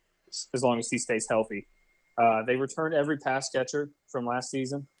as long as he stays healthy. They returned every pass catcher from last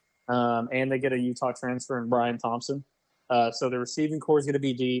season, and they get a Utah transfer in Brian Thompson. So the receiving core is going to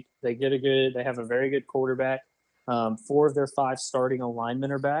be deep. They have a very good quarterback. 4 of their 5 starting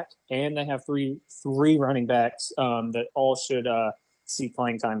linemen are back, and they have three running backs that all should see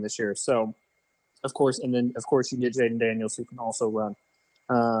playing time this year. So, of course, you get Jaden Daniels, who can also run.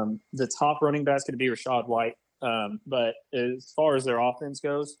 The top running back is going to be Rachaad White. But as far as their offense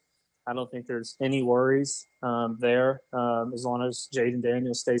goes, I don't think there's any worries there as long as Jaden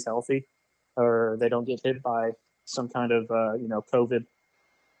Daniels stays healthy or they don't get hit by some kind of COVID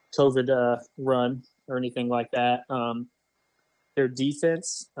run or anything like that. Their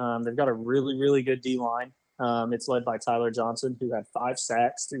defense, they've got a really, really good D line. It's led by Tyler Johnson, who had 5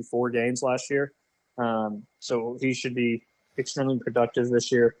 sacks through 4 games last year. So he should be extremely productive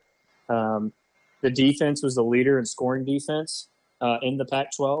this year. The defense was the leader in scoring defense in the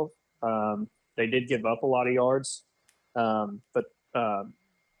Pac-12. They did give up a lot of yards, but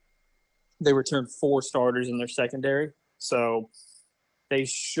they returned 4 starters in their secondary. So they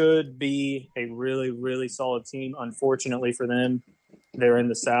should be a really, really solid team. Unfortunately for them, they're in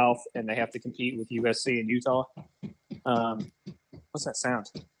the South, and they have to compete with USC and Utah. What's that sound?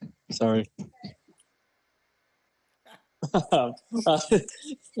 Sorry. That's good.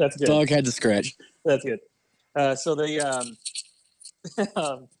 Dog had to scratch. That's good. So they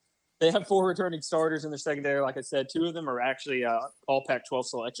they have 4 returning starters in their secondary. Like I said, 2 of them are actually all Pac-12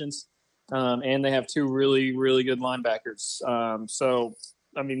 selections, and they have 2 really, really good linebackers. So,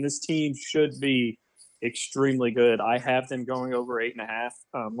 I mean, this team should be extremely good. I have them going over 8.5.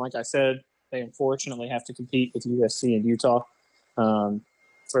 Like I said, they unfortunately have to compete with USC and Utah for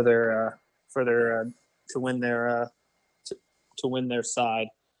their to win their side.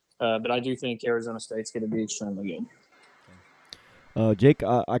 But I do think Arizona State's going to be extremely good. Jake,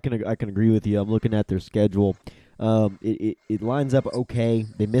 I can agree with you. I'm looking at their schedule. It lines up okay.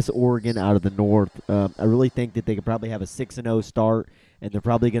 They miss Oregon out of the North. I really think that they could probably have a 6-0 start, and they're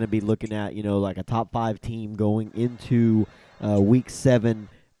probably going to be looking at like a top 5 team going into Week 7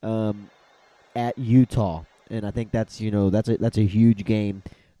 at Utah, and I think that's a huge game.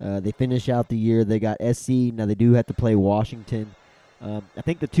 They finish out the year. They got SC. Now they do have to play Washington. I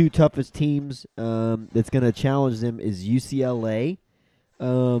think the 2 toughest teams that's going to challenge them is UCLA.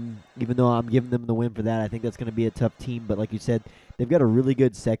 Even though I'm giving them the win for that, I think that's going to be a tough team. But like you said, they've got a really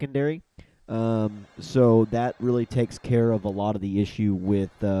good secondary. So that really takes care of a lot of the issue with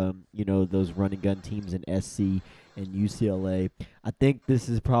those running gun teams in SC and UCLA. I think this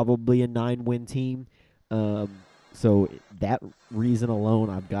is probably a 9-win team. So that reason alone,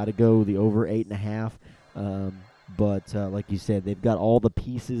 I've got to go the over 8.5. But like you said, they've got all the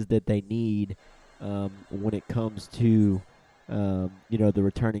pieces that they need when it comes to the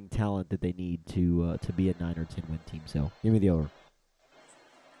returning talent that they need to be a 9 or 10 win team. So give me the over.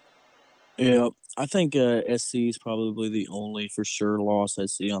 Yeah, I think SC is probably the only for sure loss I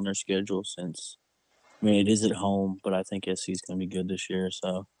see on their schedule since, it is at home, but I think SC is going to be good this year.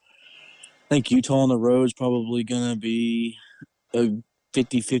 So I think Utah on the road is probably going to be a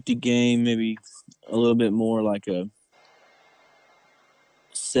 50-50 game, maybe a little bit more like a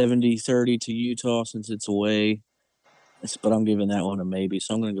 70-30 to Utah since it's away. But I'm giving that one a maybe,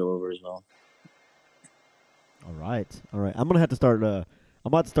 so I'm going to go over as well. All right. I'm going to have to start. I'm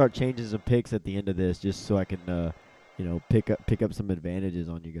about to start changing some picks at the end of this, just so I can, pick up some advantages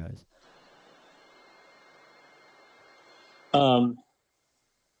on you guys.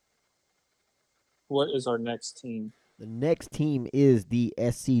 What is our next team? The next team is the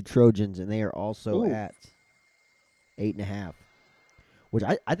SC Trojans, and they are also at 8.5, which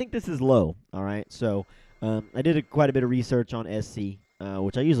I think this is low. All right, so. I did quite a bit of research on SC,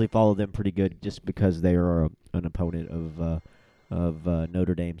 which I usually follow them pretty good just because they are an opponent of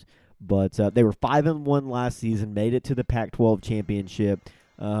Notre Dame's. But they were 5-1 last season, made it to the Pac-12 championship.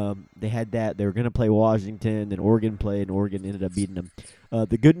 They had that. They were going to play Washington, then Oregon played, and Oregon ended up beating them.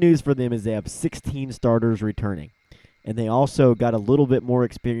 The good news for them is they have 16 starters returning, and they also got a little bit more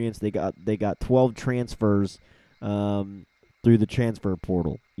experience. They got 12 transfers through the transfer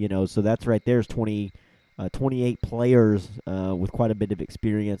portal. So that's right there's 28 players with quite a bit of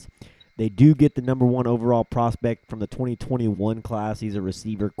experience. They do get the number 1 overall prospect from the 2021 class. He's a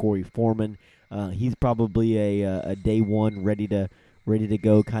receiver, Corey Foreman. He's probably a day 1 ready to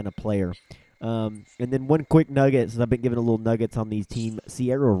go kind of player. And then one quick nugget, since I've been giving a little nuggets on these teams.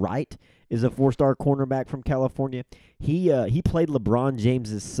 Sierra Wright is a 4-star cornerback from California. He played LeBron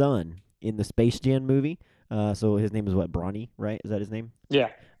James's son in the Space Jam movie. So his name is Bronny, right? Is that his name? Yeah.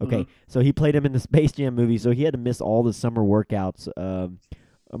 Okay, So he played him in the Space Jam movie, so he had to miss all the summer workouts,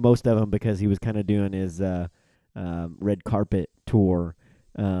 most of them because he was kind of doing his red carpet tour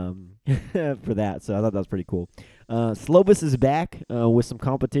for that. So I thought that was pretty cool. Slovis is back with some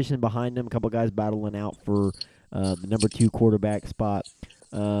competition behind him. A couple guys battling out for the number 2 quarterback spot.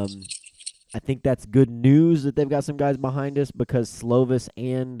 I think that's good news that they've got some guys behind us because Slovis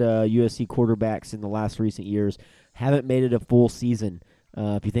and USC quarterbacks in the last recent years haven't made it a full season.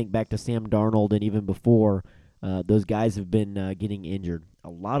 If you think back to Sam Darnold and even before, Those guys have been getting injured. A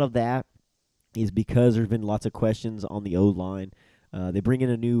lot of that is because there's been lots of questions on the O-line. They bring in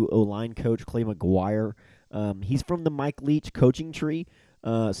a new O-line coach, Clay McGuire. He's from the Mike Leach coaching tree,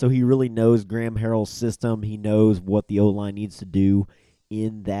 so he really knows Graham Harrell's system. He knows what the O-line needs to do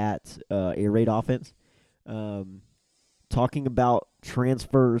in that air raid offense. Talking about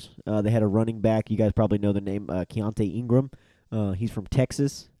transfers, they had a running back. You guys probably know the name, Keontae Ingram. He's from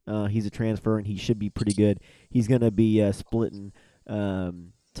Texas. He's a transfer, and he should be pretty good. He's going to be splitting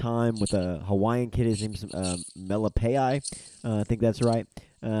time with a Hawaiian kid. His name's Melapai. I think that's right.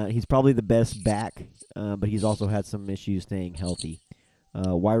 He's probably the best back, but he's also had some issues staying healthy.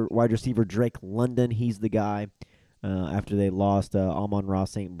 Wide receiver Drake London, he's the guy after they lost Amon-Ra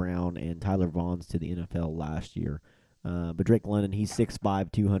St. Brown and Tyler Vaughns to the NFL last year. But Drake London, he's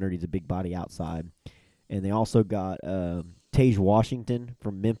 6'5", 200. He's a big body outside. And they also got Tage Washington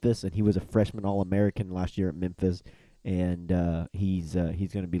from Memphis, and he was a freshman All-American last year at Memphis. And he's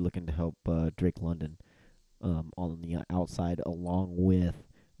going to be looking to help Drake London on the outside along with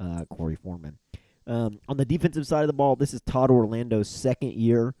Corey Foreman. On the defensive side of the ball, this is Todd Orlando's second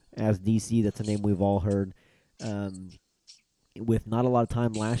year as DC. That's a name we've all heard. With not a lot of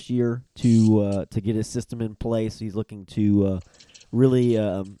time last year to get his system in place, he's looking to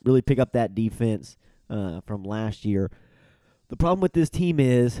really pick up that defense from last year. The problem with this team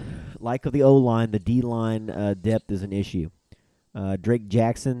is, like of the O-line, the D-line depth is an issue. Drake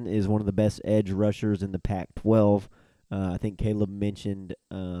Jackson is one of the best edge rushers in the Pac-12. I think Caleb mentioned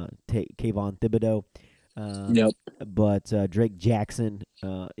Kayvon Thibodeau. Yep. But Drake Jackson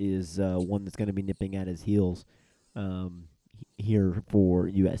is one that's going to be nipping at his heels here for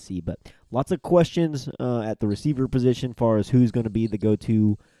USC. But lots of questions at the receiver position as far as who's going to be the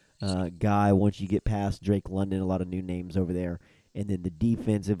go-to guy once you get past Drake London. A lot of new names over there. And then the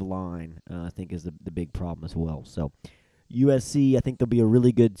defensive line, I think, is the big problem as well. So USC, I think they'll be a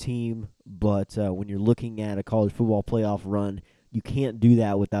really good team. But when you're looking at a college football playoff run, you can't do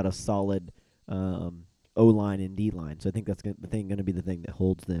that without a solid O-line and D-line. So I think that's going to be the thing that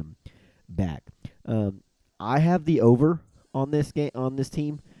holds them back. I have the over on this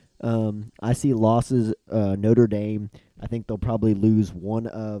team. I see losses. Notre Dame, I think they'll probably lose one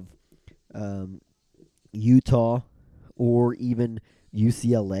of Utah or even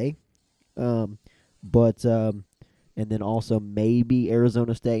UCLA. And then also maybe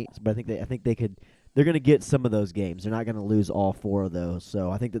Arizona State. But I think they could. They're going to get some of those games. They're not going to lose all four of those.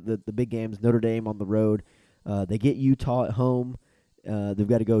 So I think that the big games, Notre Dame on the road, they get Utah at home. They've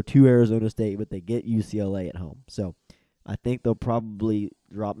got to go to Arizona State, but they get UCLA at home. So I think they'll probably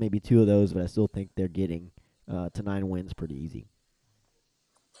drop maybe two of those, but I still think they're getting to 9 wins pretty easy.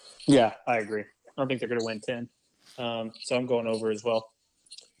 Yeah, I agree. I don't think they're going to win 10. So I'm going over as well.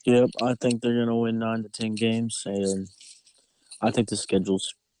 Yep, I think they're going to win 9 to 10 games, and I think the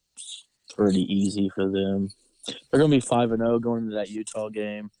schedule's pretty easy for them. They're going to be 5-0 going into that Utah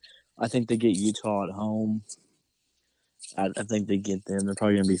game. I think they get Utah at home. I think they get them. They're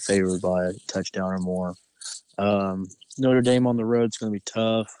probably going to be favored by a touchdown or more. Notre Dame on the road is going to be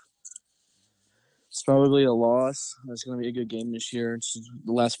tough. It's probably a loss. It's going to be a good game this year.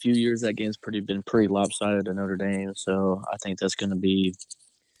 The last few years, that game's been pretty lopsided to Notre Dame, so I think that's going to be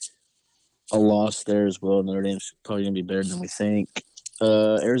a loss there as well. Notre Dame's probably going to be better than we think.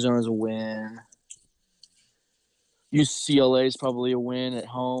 Arizona's a win. UCLA is probably a win at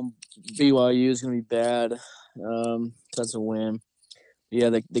home. BYU is going to be bad. That's a win. Yeah,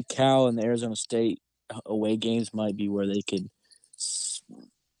 the Cal and the Arizona State away games might be where they could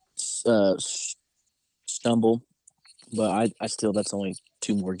stumble. But I still, that's only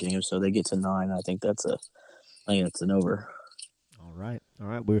 2 more games, so they get to 9. I think that's an over. All right.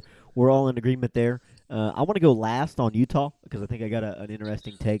 We're all in agreement there. I want to go last on Utah because I think I got an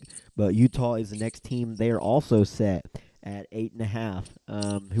interesting take. But Utah is the next team. They are also set at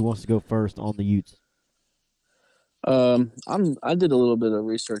 8.5. Who wants to go first on the Utes? I did a little bit of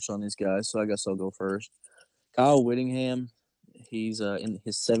research on these guys, so I guess I'll go first. Kyle Whittingham, he's in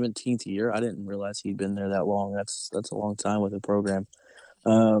his 17th year. I didn't realize he'd been there that long. That's a long time with the program.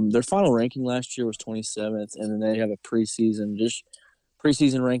 Their final ranking last year was 27th, and then they have a preseason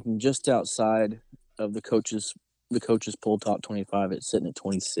ranking just outside of the coaches poll top 25. It's sitting at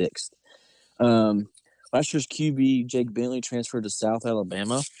 26th. Last year's QB Jake Bentley transferred to South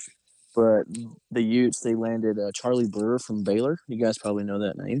Alabama, but the Utes, they landed Charlie Brewer from Baylor. You guys probably know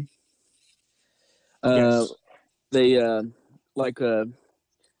that name. Yes. They like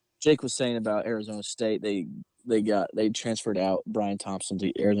Jake was saying about Arizona State, they transferred out Brian Thompson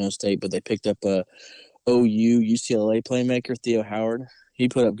to Arizona State, but they picked up a UCLA playmaker, Theo Howard. He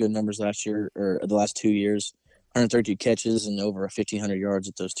put up good numbers last year or the last 2 years. 132 catches and over 1,500 yards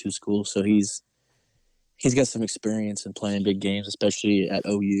at those two schools. So he's got some experience in playing big games, especially at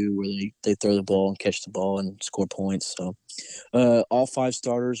OU where they throw the ball and catch the ball and score points. So all 5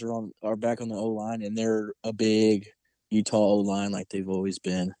 starters are back on the O-line, and they're a big Utah O-line like they've always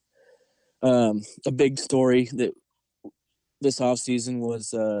been. A big story that this offseason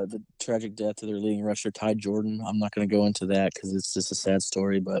was the tragic death of their leading rusher, Ty Jordan. I'm not going to go into that because it's just a sad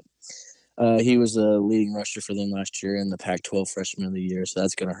story, but he was a leading rusher for them last year in the Pac-12 Freshman of the Year, so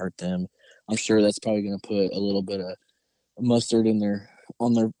that's going to hurt them. I'm sure that's probably going to put a little bit of mustard in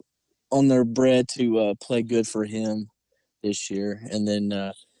on their bread to play good for him this year. And then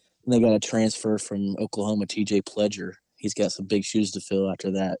they got a transfer from Oklahoma, TJ Pledger. He's got some big shoes to fill after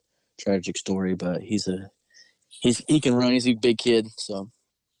that tragic story, but he can run. He's a big kid. So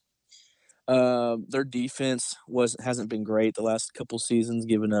their defense hasn't been great the last couple seasons,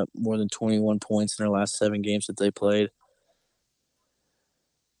 giving up more than 21 points in their last 7 games that they played.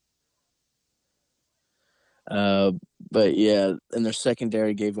 But yeah, and their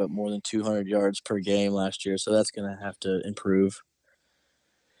secondary gave up more than 200 yards per game last year, so that's going to have to improve.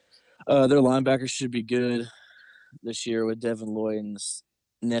 Their linebackers should be good this year with Devin Lloyd and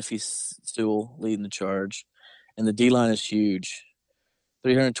Nephi Sewell leading the charge. And the D-line is huge.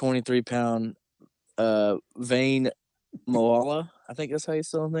 323-pound Vane Moala, I think that's how you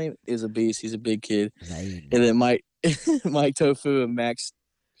spell his name, is a beast. He's a big kid. Vane. And then Mike Tofu and Max.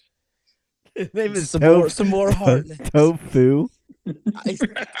 His name is some more hard names. Tofu.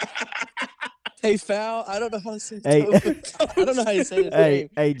 Hey, Foul. I don't know how to say Hey. Tofu. I don't know how you say his name.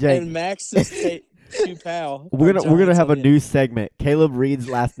 Hey, Jake. And Max is Tupau. We're gonna have a new segment. Caleb reads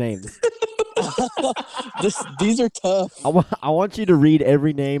last names. These are tough. I want you to read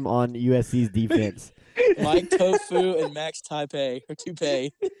every name on USC's defense. Mike Tofu and Max Taipei or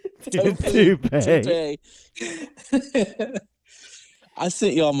Toupee. Toupee. I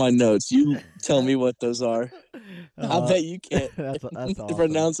sent you all my notes. You tell me what those are. I bet you can't That's awesome.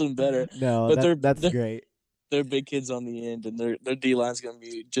 pronounce them better. No, But that's they're great. They're big kids on the end, and their D line's gonna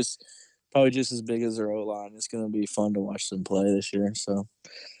be probably just as big as their O line. It's gonna be fun to watch them play this year. So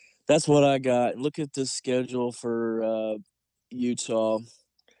that's what I got. Look at the schedule for Utah.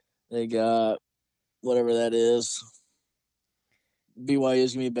 They got whatever that is. BYU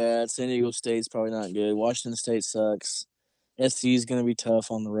is gonna be bad. San Diego State's probably not good. Washington State sucks. SC is gonna be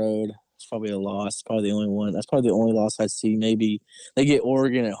tough on the road. It's probably a loss. Probably the only one. That's probably the only loss I see. Maybe they get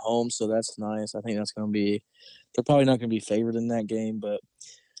Oregon at home, so that's nice. I think that's gonna be. They're probably not gonna be favored in that game, but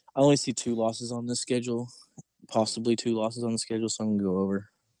I only see 2 losses on this schedule, possibly 2 losses on the schedule, so I'm gonna go over.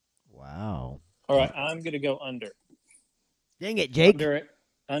 Wow. All right, I'm going to go under. Dang it, Jake.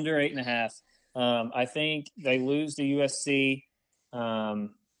 Under 8.5. I think they lose to USC. Or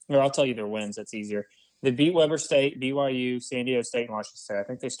I'll tell you their wins. That's easier. They beat Weber State, BYU, San Diego State, and Washington State. I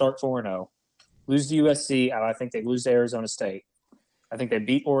think they start 4-0. Lose to USC, and I think they lose to Arizona State. I think they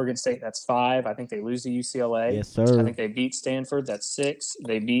beat Oregon State. That's 5. I think they lose to UCLA. Yes, sir. I think they beat Stanford. That's 6.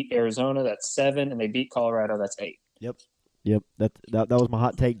 They beat Arizona. That's 7. And they beat Colorado. That's 8. Yep. That was my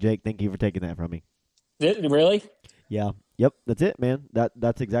hot take, Jake. Thank you for taking that from me. Really? Yeah. Yep. That's it, man.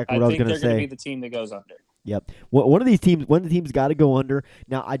 That's exactly what I was going to say. I think they're going to be the team that goes under. Yep. One of the teams got to go under.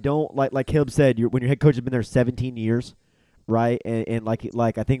 Now, I don't like Caleb said. When your head coach has been there 17 years, right? And like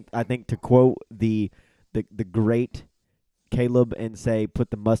I think to quote the great Caleb and say put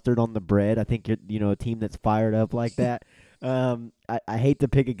the mustard on the bread. I think you're a team that's fired up like that. I hate to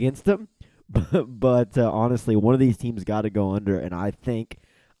pick against them, but honestly, one of these teams got to go under, and I think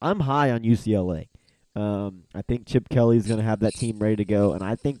I'm high on UCLA. I think Chip Kelly's going to have that team ready to go, and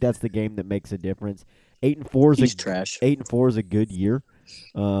I think that's the game that makes a difference. 8-4 is trash. 8-4 is a good year,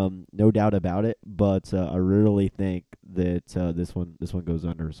 no doubt about it. But I really think that this one goes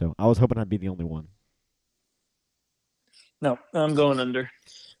under. So I was hoping I'd be the only one. No, I'm going under.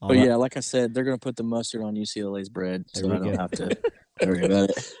 But yeah, like I said, they're going to put the mustard on UCLA's bread, so I don't have to worry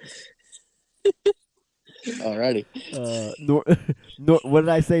about it. Alrighty. What did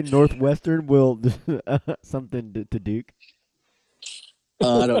I say? Northwestern will something to Duke.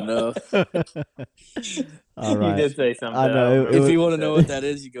 I don't know. All right. You did say something. I know. If you want to know what that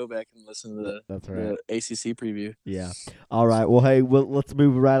is, you go back and listen to That's right. the ACC preview. Yeah. All right. Well, hey, let's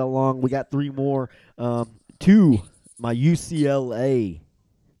move right along. We got 3 more. 2, my UCLA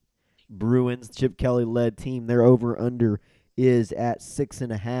Bruins, Chip Kelly led team. Their over under is at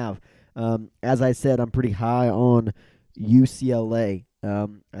 6.5. As I said, I'm pretty high on UCLA. I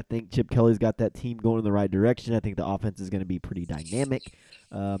think Chip Kelly's got that team going in the right direction. I think the offense is going to be pretty dynamic.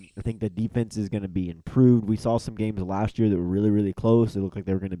 I think the defense is going to be improved. We saw some games last year that were really, really close. It looked like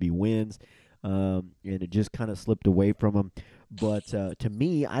they were going to be wins. and it just kind of slipped away from them. But to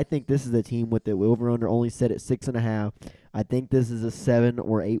me, I think this is a team with the over/under only set at 6.5. I think this is a 7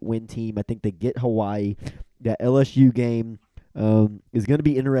 or 8 win team. I think they get Hawaii. That LSU game is going to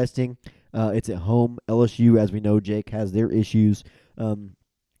be interesting. It's at home. LSU, as we know, Jake, has their issues. Then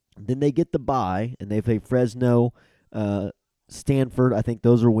they get the bye, and they play Fresno, Stanford. I think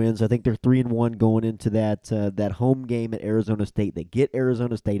those are wins. I think they're 3-1 going into that home game at Arizona State. They get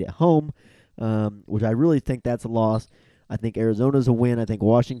Arizona State at home, which I really think that's a loss. I think Arizona's a win. I think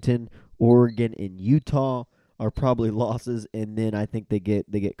Washington, Oregon, and Utah are probably losses, and then I think they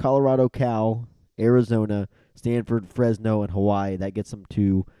get Colorado, Cal, Arizona, Stanford, Fresno, and Hawaii. That gets them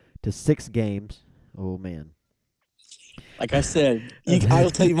to 6 games. Oh man! Like I said,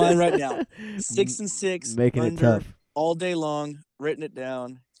 I'll tell you mine right now. 6-6, making it tough all day long. Written it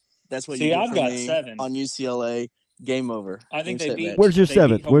down. That's what See, you get I've from got me 7 on UCLA. Game over. I think Game, they set, beat. match. Where's your they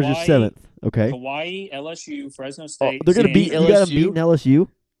seventh? beat Where's your Hawaii, seventh? Okay. Hawaii, LSU, Fresno Oh, State. they're gonna beat. You got them LSU? beating LSU.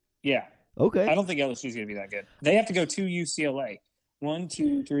 Yeah, Okay. I don't think LSU's going to be that good. They have to go to UCLA. 1,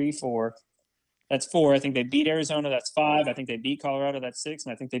 2, 3, 4. That's 4. I think they beat Arizona. That's 5. I think they beat Colorado. That's 6.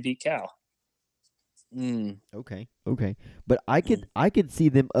 And I think they beat Cal. Okay. But I could see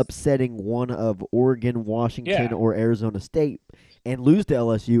them upsetting one of Oregon, Washington, Yeah. or Arizona State and lose to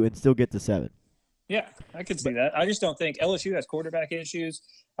LSU and still get to 7. Yeah, I could see that. I just don't think LSU has quarterback issues.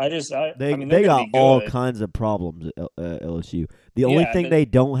 I They mean, they're they gonna got be all good. kinds of problems at LSU. The only Yeah, thing but- they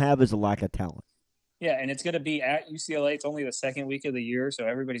don't have is a lack of talent. Yeah, and it's going to be at UCLA. It's only the second week of the year, so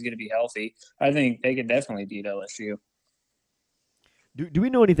everybody's going to be healthy. I think they could definitely beat LSU. Do we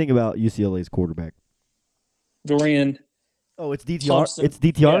know anything about UCLA's quarterback? Dorian, Oh, it's DTR. Thompson. It's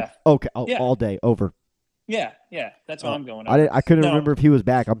DTR. Yeah. Okay. Yeah. All day over. yeah, that's what I'm going. I couldn't No. remember if he was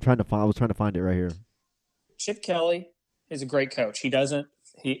back. I was trying to find it right here. Chip Kelly is a great coach. He hasn't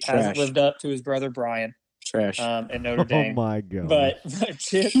Trash. lived up to his brother Brian Trash. at Notre Oh Dame. my god. But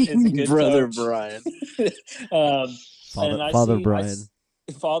Chip is a good Brother coach. Brian. And I Father see- Brian.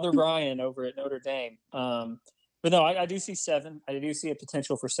 Father Brian over at Notre Dame. But no, I do see 7. I do see a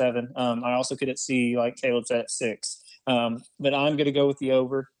potential for 7. I also could see, like Caleb said, at 6. But I'm going to go with the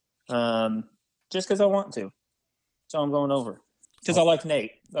over just because I want to. So I'm going over because I like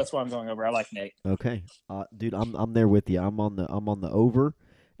Nate. That's why I'm going over. I like Nate. Okay, dude, I'm there with you. I'm on the over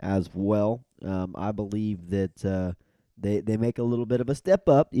as well. I believe that they make a little bit of a step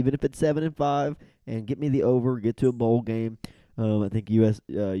up, even if it's 7-5, and get me the over, get to a bowl game. I think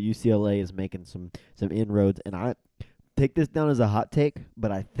UCLA is making some inroads, and I take this down as a hot take,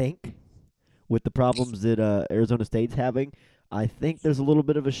 but I think with the problems that Arizona State's having, I think there's a little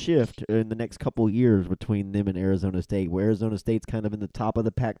bit of a shift in the next couple of years between them and Arizona State, where Arizona State's kind of in the top of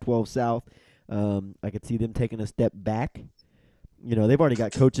the Pac-12 South. I could see them taking a step back. You know, they've already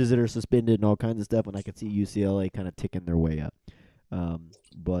got coaches that are suspended and all kinds of stuff, and I could see UCLA kind of ticking their way up.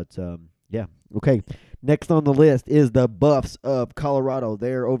 Yeah. Okay. Next on the list is the Buffs of Colorado.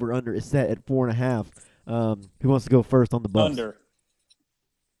 Their over/under is set at 4.5. Who wants to go first on the Buffs? Under.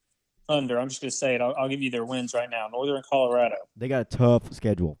 I'm just going to say it. I'll give you their wins right now. Northern Colorado. They got a tough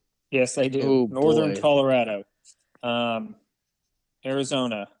schedule. Yes, they do. Oh, Northern boy. Colorado.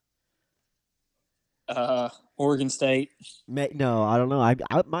 Arizona. Oregon State. No, I don't know. I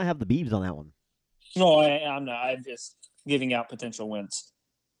might have the Beavs on that one. No, I'm not. I'm just giving out potential wins.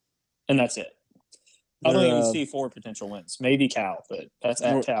 And that's it. I don't even see 4 potential wins. Maybe Cal, but that's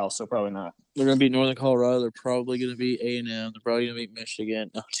at Cal, so probably not. They're going to beat Northern Colorado. They're probably going to beat A&M. They're probably going to beat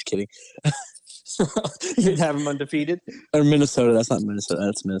Michigan. No, just kidding. You'd have them undefeated? Or Minnesota. That's not Minnesota.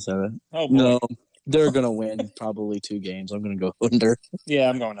 That's Minnesota. Oh, boy. No, they're going to win probably 2 games. I'm going to go under. Yeah,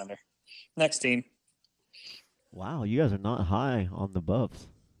 I'm going under. Next team. Wow, you guys are not high on the Buffs.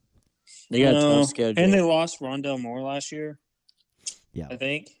 They got a No, tough schedule. And they lost Rondell Moore last year, Yeah. I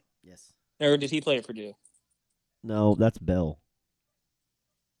think. Yes. Or did he play at Purdue? No, that's Bell.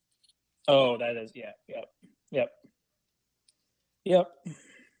 Oh, that is, yeah. Yep.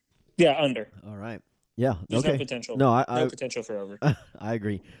 Yeah, under. All right. Yeah. There's no Okay. potential. No, No I potential for over. I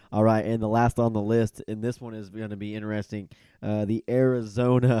agree. All right, and the last on the list, and this one is going to be interesting. The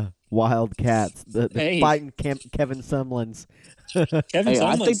Arizona Wildcats, the Hey. fighting Kevin Sumlins. Kevin Hey,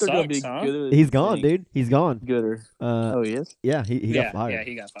 I Sumlin think they're going to sucks, be huh? good. He's gone, dude. He's gone. Gooder. Oh, he is? Yeah, he Yeah, got fired. yeah,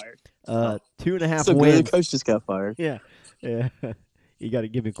 he got fired. 2.5 So good. wins. The coach just got fired. Yeah. You got to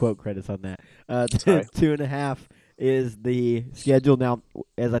give me quote credits on that. Sorry. 2.5 is the schedule now.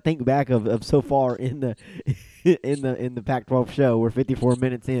 As I think back of so far in the in the Pac-12 show, we're 54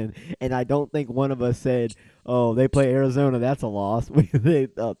 minutes in, and I don't think one of us said, "Oh, they play Arizona. That's a loss."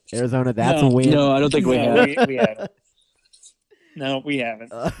 Arizona, that's a win. No, I don't think we No, have. we haven't. No, we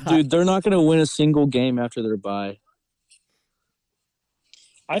haven't. Dude, they're not going to win a single game after their bye.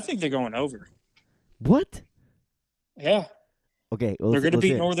 I think they're going over. What? Yeah, Okay, well, they're going to let's beat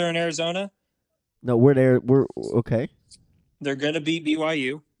hear it. Northern Arizona. No, we're there. We're okay. They're going to beat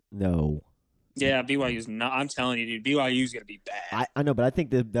BYU. No, Yeah, BYU's not. I'm telling you, dude, BYU's going to be bad. I know, but I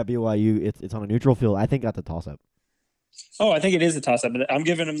think that BYU it's on a neutral field. I think that's a toss up. I think it is a toss-up, but I'm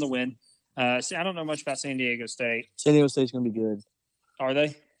giving them the win. See, I don't know much about San Diego State. San Diego State's going to be good. Are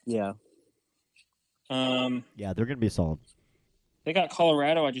they? Yeah. Yeah, they're gonna be solid. They got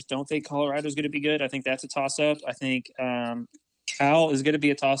Colorado. I just don't think Colorado's going to be good. I think that's a toss-up. I think Cal is going to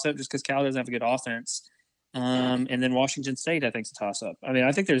be a toss-up just because Cal doesn't have a good offense. And then Washington State, I think, is a toss-up. I mean,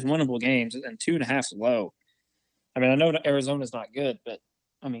 I think there's winnable games, and 2.5 is low. I mean, I know that Arizona's not good, but,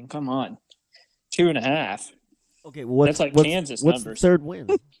 I mean, come on. 2.5. Okay, well, That's like Kansas what's numbers. the third win?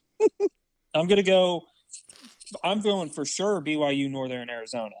 I'm going for sure BYU Northern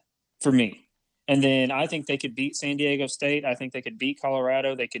Arizona for me. And then I think they could beat San Diego State. I think they could beat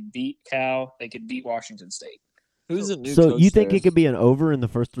Colorado. They could beat Cal. They could beat Washington State. Who's the new So coach you think there? it could be an over in the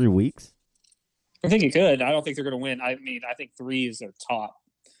first 3 weeks? I think it could. I don't think they're going to win. I mean, I think 3 is their top.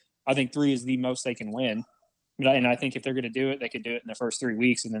 I think 3 is the most they can win. And I think if they're going to do it, they could do it in the first 3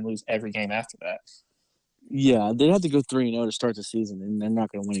 weeks and then lose every game after that. Yeah, they have to go 3-0 to start the season, and they're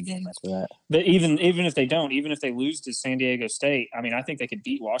not going to win a game after that. But even if they don't, even if they lose to San Diego State, I mean, I think they could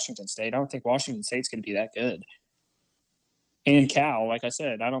beat Washington State. I don't think Washington State's going to be that good. And Cal, like I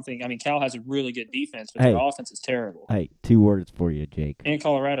said, I don't think – I mean, Cal has a really good defense, but their offense is terrible. Hey, 2 words for you, Jake. And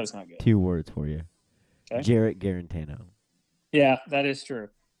Colorado's not good. 2 words for you. Okay. Jarrett Garantano. Yeah, that is true.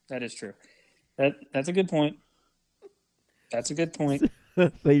 That is true. That's a good point. That's a good point.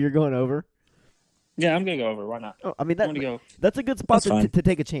 So you're going over? Yeah, I'm going to go over. Why not? Oh, I mean, I'm going to go. that's a good spot That's fine. to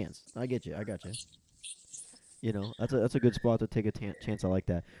take a chance. I get you. I got you. You know, that's a good spot to take a chance. I like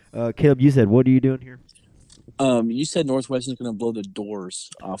that. Caleb, you said, what are you doing here? You said Northwestern's going to blow the doors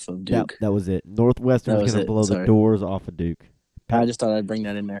off of Duke. That was it. Northwestern's That was going to it. blow the Sorry. doors off of Duke. I just thought I'd bring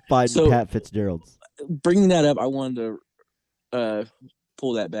that in there. Biden So- Pat Fitzgerald's. Bringing that up, I wanted to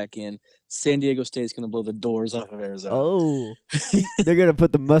pull that back in. San Diego State's going to blow the doors off of Arizona. Oh, they're going to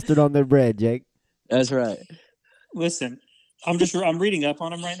put the mustard on their bread, Jake. That's right. Listen, I'm reading up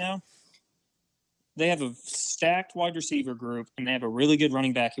on them right now. They have a stacked wide receiver group, and they have a really good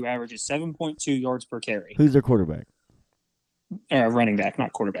running back who averages 7.2 yards per carry. Who's their quarterback? Running back,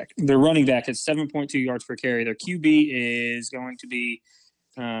 not quarterback. Their running back is 7.2 yards per carry. Their QB is going to be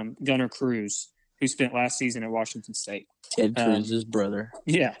Gunnar Cruz, who spent last season at Washington State. Ted Cruz's brother.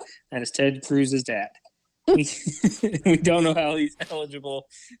 Yeah, that is Ted Cruz's dad. We don't know how he's eligible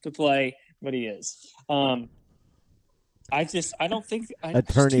to play, but he is. I don't think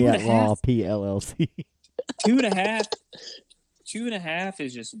Attorney at 2.5 Law, PLLC. 2.5. 2.5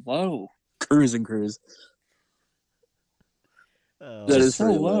 is just low. Cruz and Cruz. Oh. That is so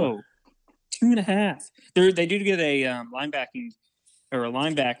pretty low. 2.5. They do get a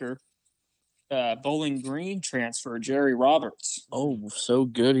linebacker, Bowling Green transfer, Jerry Roberts, Oh, so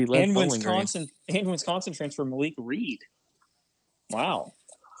good. He left and Bowling Green. Wisconsin transfer Malik Reed. Wow.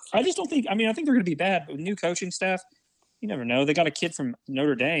 I just don't think. I mean, I think they're going to be bad, but with new coaching staff, you never know. They got a kid from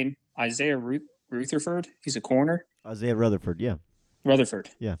Notre Dame, Isaiah Rutherford. He's a corner. Isaiah Rutherford, yeah. Rutherford.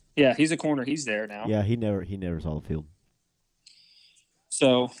 Yeah. Yeah, he's a corner. He's there now. Yeah, he never saw the field.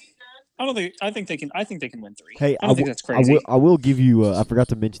 So I think they can win 3. Hey, I don't think that's crazy. I will give you. I forgot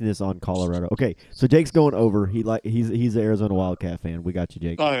to mention this on Colorado. Okay, so Jake's going over. He's an Arizona Wildcat fan. We got you,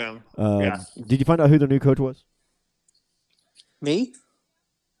 Jake. I am. Yeah. Did you find out who their new coach was? Me?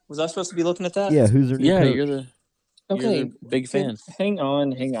 Was I supposed to be looking at that? Yeah, who's their new Yeah, coach? you're the Okay. big fan. Hang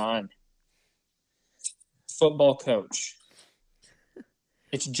on. Football coach.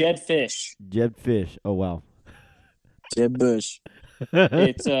 It's Jed Fish. Jeb Fish. Oh wow. Jeb Bush.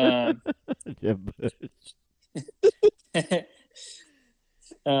 It's Jeb Bush.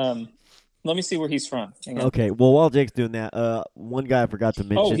 let me see where he's from. Hang on. Okay, well while Jake's doing that, one guy I forgot to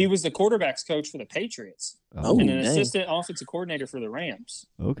mention. Oh, he was the quarterbacks coach for the Patriots Oh, and an dang. assistant offensive coordinator for the Rams.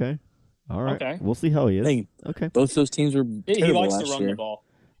 Okay. All right. Okay. We'll see how he is. Hey, Okay. both those teams were He terrible likes to last run year. the ball.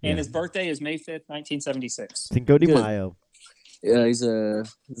 And Yeah. his birthday is May 5th, 1976. Cinco de Good. Mayo. Yeah, he's a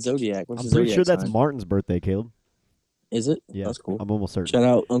Zodiac. What's I'm his pretty Zodiac sure that's sign? Martin's birthday, Caleb. Is it? Yeah. That's cool. I'm almost certain. Shout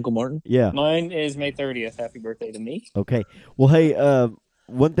out Uncle Martin. Yeah. Mine is May 30th. Happy birthday to me. Okay. Well, hey,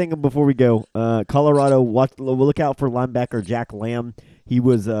 one thing before we go, Colorado, look out for linebacker Jack Lamb. He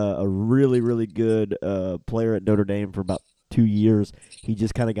was a really, really good player at Notre Dame for about 2 years. He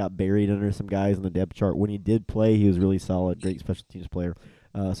just kind of got buried under some guys on the depth chart. When he did play, he was really solid, great special teams player.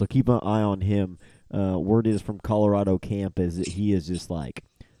 So keep an eye on him. word is from Colorado camp is that he is just like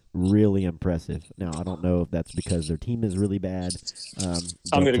really impressive. Now I don't know if that's because their team is really bad. I'm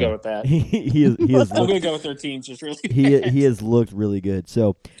going but, to go with that. He is I'm going to go with their team's just really bad. he has looked really good.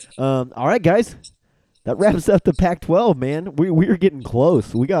 So, all right, guys, that wraps up the Pac-12. Man, we're getting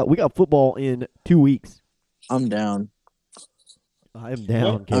close. We got football in 2 weeks. I'm down. I'm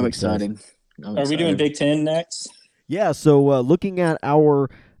down. I'm Kevin excited. Are we doing Big Ten next? Yeah. So looking at our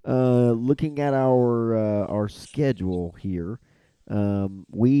our schedule here,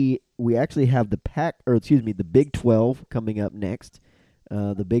 we actually have the Big 12 coming up next.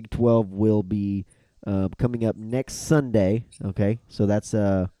 The Big 12 will be coming up next Sunday. Okay, so that's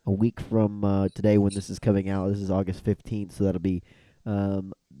a week from today when this is coming out. This is August 15th, so that'll be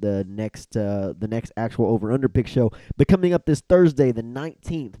the next actual over under pick show. But coming up this Thursday, the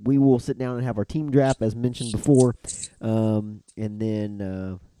 19th, we will sit down and have our team draft as mentioned before, and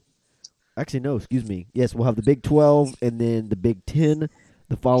then actually no, excuse me. Yes, we'll have the Big 12 and then the Big 10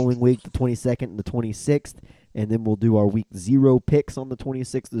 the following week, the 22nd and the 26th, and then we'll do our week 0 picks on the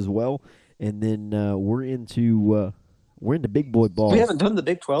 26th as well, and then we're into big boy ball. We haven't done the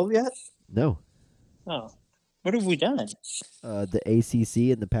Big 12 yet? No. Oh. What have we done? The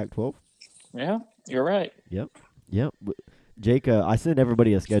ACC and the Pac-12. Yeah, you're right. Yep. Jake, I sent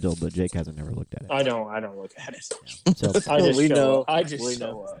everybody a schedule, but Jake hasn't ever looked at it. I don't look at it. So, I just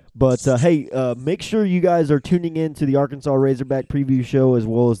show up. but hey, make sure you guys are tuning in to the Arkansas Razorback preview show as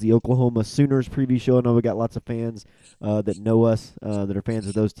well as the Oklahoma Sooners preview show. I know we got lots of fans that know us, that are fans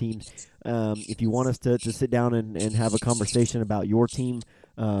of those teams. If you want us to sit down and have a conversation about your team,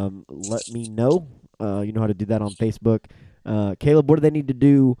 let me know. You know how to do that on Facebook. Caleb, what do they need to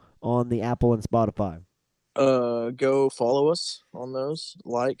do on the Apple and Spotify? Go follow us on those.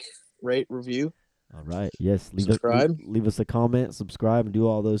 Like, rate, review. All right. Yes. Subscribe. Leave us a comment, subscribe, and do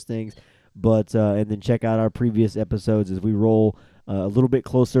all those things. But and then check out our previous episodes as we roll a little bit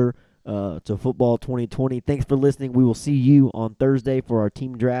closer to football 2020. Thanks for listening. We will see you on Thursday for our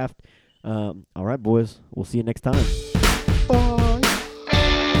team draft. All right, boys. We'll see you next time. Bye.